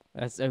legs.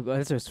 That's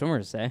what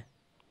swimmers say.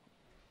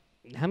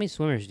 How many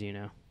swimmers do you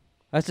know?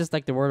 That's just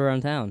like the word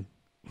around town.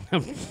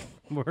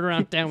 Word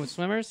around town with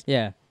swimmers?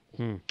 Yeah.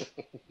 Hmm.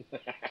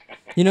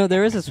 You know,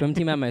 there is a swim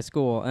team at my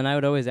school, and I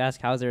would always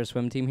ask, "How's there a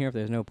swim team here if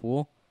there's no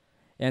pool?"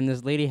 And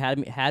this lady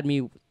had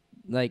me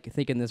like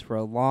thinking this for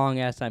a long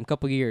ass time,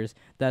 couple years,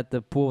 that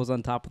the pool was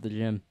on top of the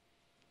gym.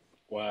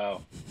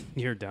 Wow.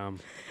 You're dumb.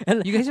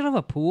 And You guys don't have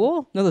a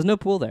pool? no, there's no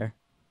pool there,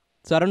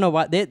 so I don't know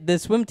why the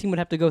swim team would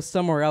have to go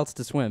somewhere else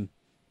to swim.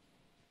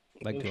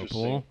 Like to a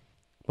Interesting. pool?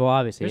 Well,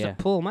 obviously, There's yeah. a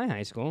pool in my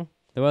high school.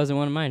 There wasn't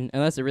one of mine,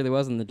 unless it really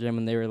was in the gym,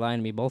 and they were lying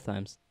to me both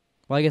times.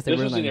 Well, I guess they This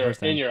were was in the first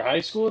time. in your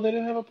high school. They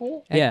didn't have a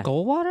pool. At Yeah.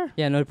 Goldwater?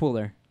 Yeah, no pool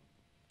there.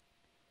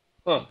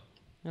 Huh?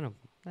 I don't.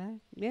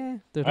 Yeah.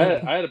 There's I no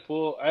had, I had a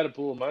pool. I had a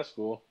pool in my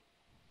school.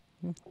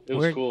 It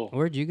was cool.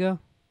 Where'd you go?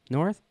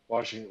 North?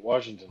 Washington.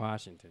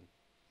 Washington.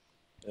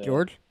 Yeah.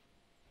 George?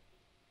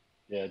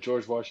 Yeah,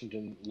 George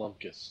Washington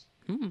Lumpkus.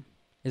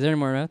 Is there any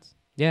more notes?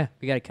 Yeah.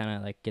 We gotta kind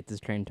of like get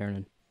this train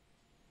turning.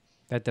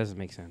 That doesn't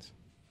make sense.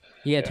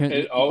 You gotta turn.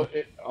 It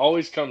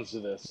always comes to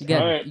this. You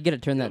gotta, All right. you gotta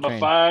turn that About train.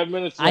 5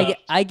 minutes left.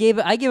 I gave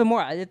it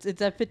more.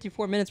 It's at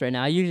 54 minutes right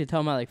now. I usually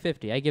tell them at like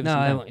 50. I give it No,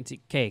 some time. it's a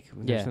cake.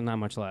 There's Yeah. not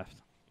much left.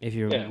 If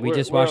you Yeah, we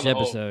just we're watched on the the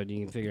whole- episode,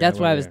 you can figure That's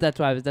out. why I where was. we are. That's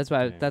why. That's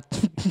why. Yeah. That's.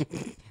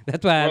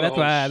 That's why. We're That's on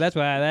why. the That's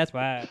why. That's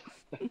why.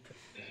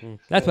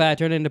 That's why I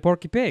turned into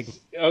Porky Pig.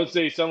 I would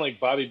say you sound like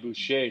Bobby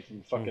Boucher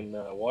from fucking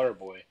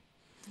Waterboy.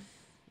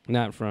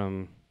 Not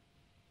from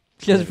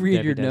Just read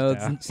Debbie your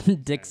Does notes,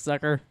 dick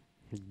sucker.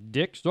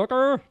 Dick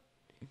Sucker.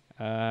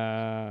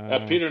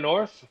 Peter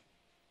North.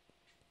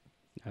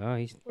 Oh,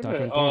 he's What talking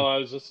did porn. I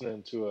was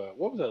listening to.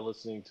 What was I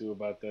listening to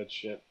about that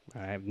shit?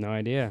 I have no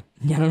idea.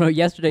 Yeah, I don't know.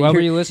 Yesterday, What you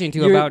were you listening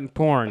to about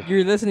porn?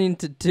 You're listening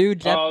to two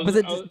Oh, was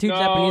it oh, two no,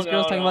 Japanese girls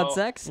no, talking no. about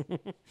sex?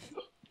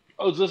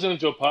 I was listening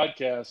to a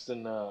podcast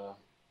and.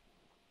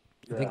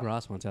 I think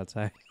Ross wants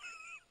outside.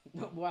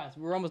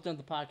 We're almost done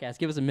with the podcast.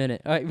 Give us a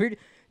minute. All right,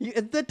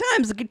 the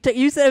times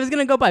you said it was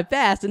gonna go by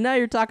fast, and now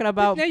you're talking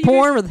about Yeah, you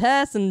porn with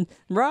Hess and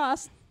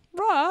Ross.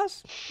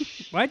 Ross,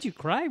 why'd you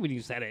cry when you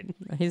said it?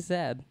 He's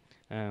sad.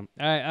 All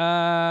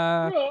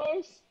right.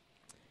 Ross.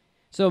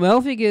 So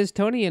Melfi gives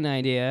Tony an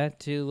idea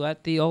to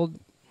let the old.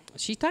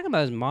 She's talking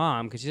about his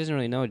mom because she doesn't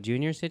really know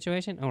Junior's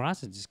situation. Oh,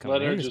 Ross is just coming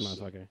Let her in, this just-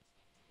 motherfucker.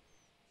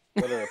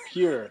 Let her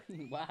appear.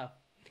 Wow.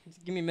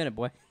 Just give me a minute,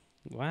 boy.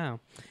 Wow.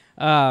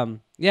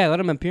 Yeah, let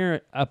him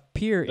appear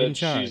in That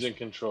charge she's in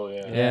control.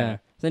 Yeah. Yeah. So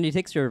then he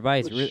takes her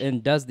advice Which-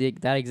 and does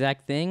that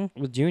exact thing.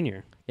 with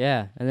Junior.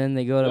 Yeah, and then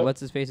they go to Yep.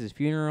 what's his face's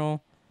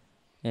funeral,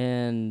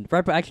 and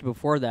actually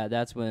before that,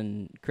 that's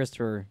when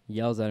Christopher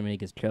yells at him and he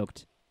gets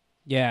choked.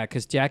 Yeah,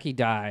 because Jackie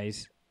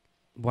dies.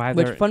 Why?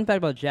 Which they're- fun fact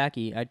about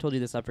Jackie? I told you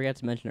this. I forgot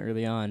to mention it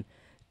early on.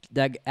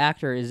 That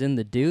actor is in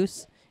The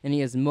Deuce, and he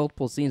has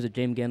multiple scenes with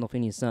James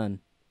Gandolfini's son.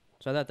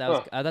 So I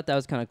thought that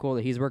was kind of cool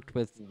that he's worked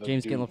with The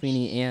James Deuce.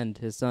 Gandolfini and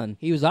his son.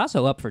 He was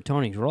also up for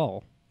Tony's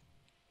role.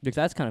 Because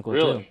that's kind of cool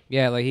Really? too.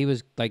 Yeah, like he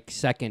was like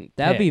second.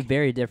 That would be pick.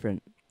 very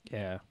different,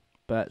 Yeah.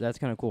 but that's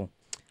kind of cool.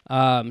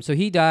 So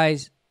he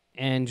dies,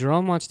 and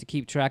Jerome wants to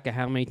keep track of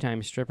how many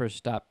times strippers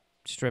stop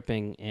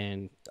stripping,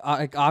 and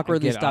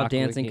Awkwardly Get stop awkwardly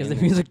dancing because the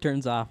in. music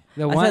turns off.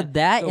 the I one said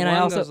that, the and one I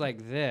also goes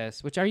like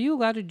this. Which are you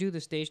allowed to do the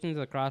Stations of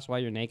the Cross while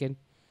you're naked?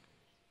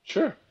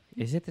 Sure.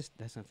 Is it this?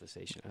 That's not the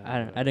station.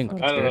 I didn't go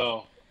to I don't church.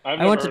 know. I've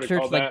I went never to heard it church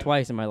called like that.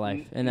 twice in my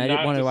life, and I Not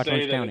didn't want to watch say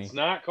Orange that County. It's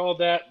not called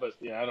that, but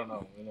yeah, I don't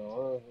know. You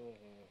know.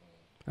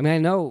 I mean, I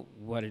know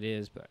what it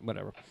is, but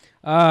whatever.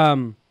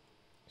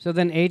 So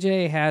then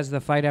AJ has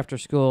the fight after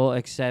school,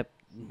 except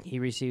he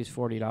receives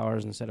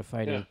 $40 instead of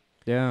fighting,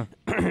 Yeah,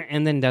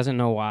 and then doesn't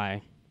know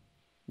why.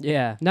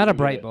 yeah. Not a Yeah.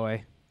 bright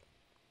boy.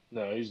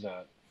 No, he's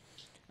not.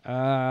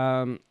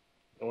 Um,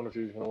 I wonder if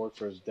he's gonna work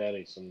for his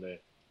daddy someday.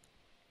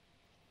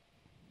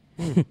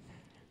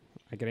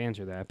 I could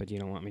answer that, but you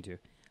don't want me to.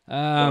 No,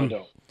 I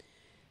don't.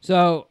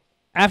 So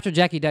after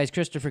Jackie dies,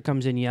 Christopher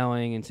comes in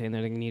yelling and saying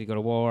that they need to go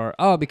to war.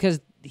 Oh, because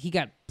he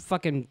got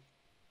fucking.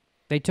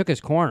 They took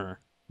his corner.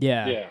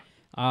 Yeah.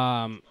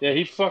 Yeah. Yeah,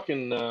 he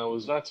fucking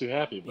was not too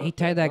happy about He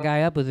tied that huh?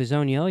 guy up with his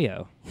own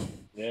yo-yo.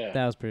 Yeah,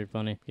 That was pretty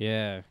funny.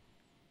 Yeah.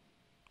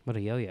 What a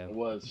it yo-yo.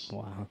 was.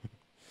 Wow.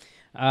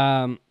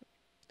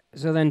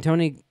 So then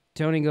Tony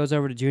goes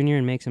over to Junior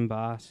and makes him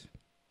boss.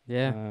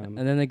 Yeah. Um,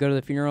 And then they go to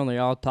the funeral and they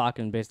all talk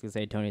and basically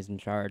say Tony's in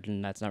charge,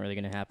 and that's not really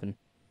going to happen.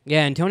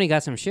 Yeah, and Tony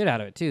got some shit out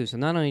of it too. So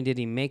not only did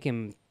he make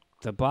him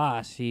the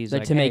boss, he's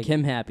Like like to make hey,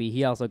 him happy,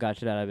 he also got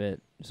shit out of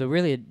it. So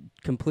really, it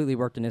completely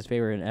worked in his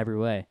favor in every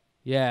way.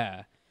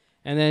 Yeah.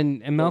 And then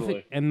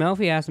Totally.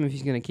 Melfi asked him if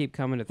he's going to keep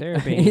coming to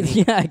therapy. and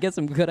he- yeah, I get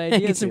some good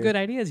ideas. get some here. good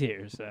ideas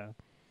here. So.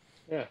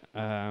 Yeah.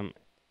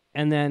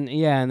 And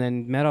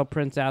then Meadow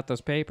prints out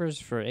those papers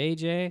for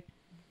AJ.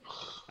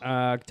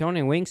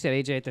 Tony winks at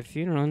AJ at the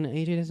funeral, and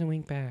AJ doesn't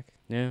wink back.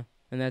 Yeah.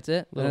 And that's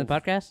it. Little- And the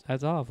podcast.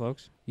 That's all,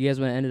 folks. You guys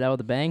want to end it out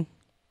with a bang?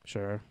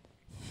 Sure.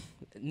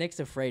 Nick's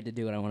afraid to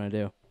do what I want to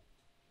do.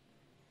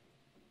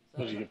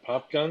 Did you get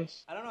pop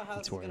guns? I don't know how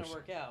It's this is going worse. to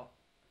work out.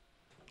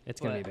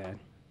 It's going to What? be bad.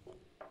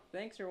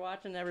 Thanks for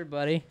watching,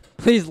 everybody.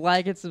 Please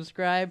like and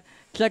subscribe.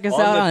 Check us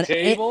On out the on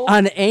table?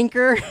 on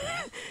Anchor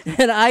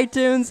and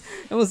iTunes,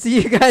 and we'll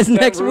see you guys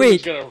next That room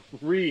week. is gonna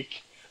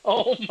reek.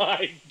 Oh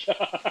my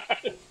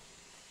god.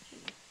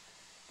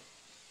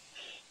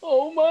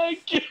 Oh my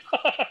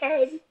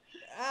god.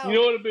 You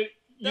know what would have been?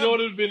 You know what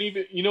would have been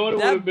even? You know what it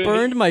would That have been?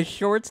 burned my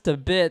shorts to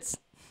bits.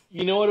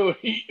 You know what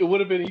it would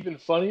have been even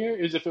funnier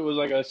is if it was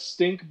like a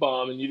stink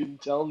bomb and you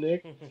didn't tell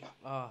Nick.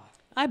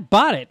 I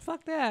bought it.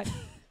 Fuck that.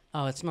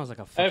 Oh, it smells like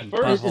a fucking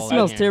first- It, butthole it in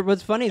smells here. terrible.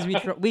 What's funny is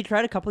we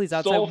tried a couple of these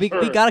outside. We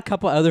Sulfur. got a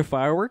couple other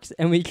fireworks,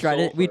 and we tried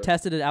it. We Sulfur.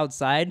 tested it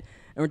outside,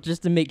 and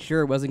just to make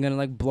sure it wasn't gonna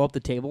like blow up the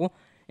table.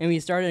 And we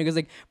started, and it goes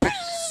like,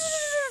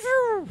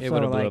 It So,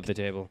 would have blew like, up the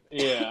table.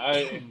 Yeah,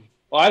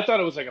 I thought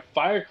it was like a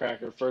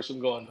firecracker at first. I'm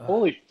going,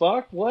 holy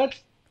fuck, what?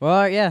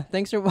 Well, yeah.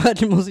 Thanks for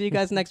watching. We'll see you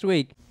guys next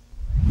week.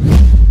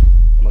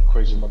 I'm a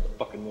crazy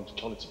motherfucker named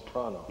Tony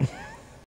Soprano.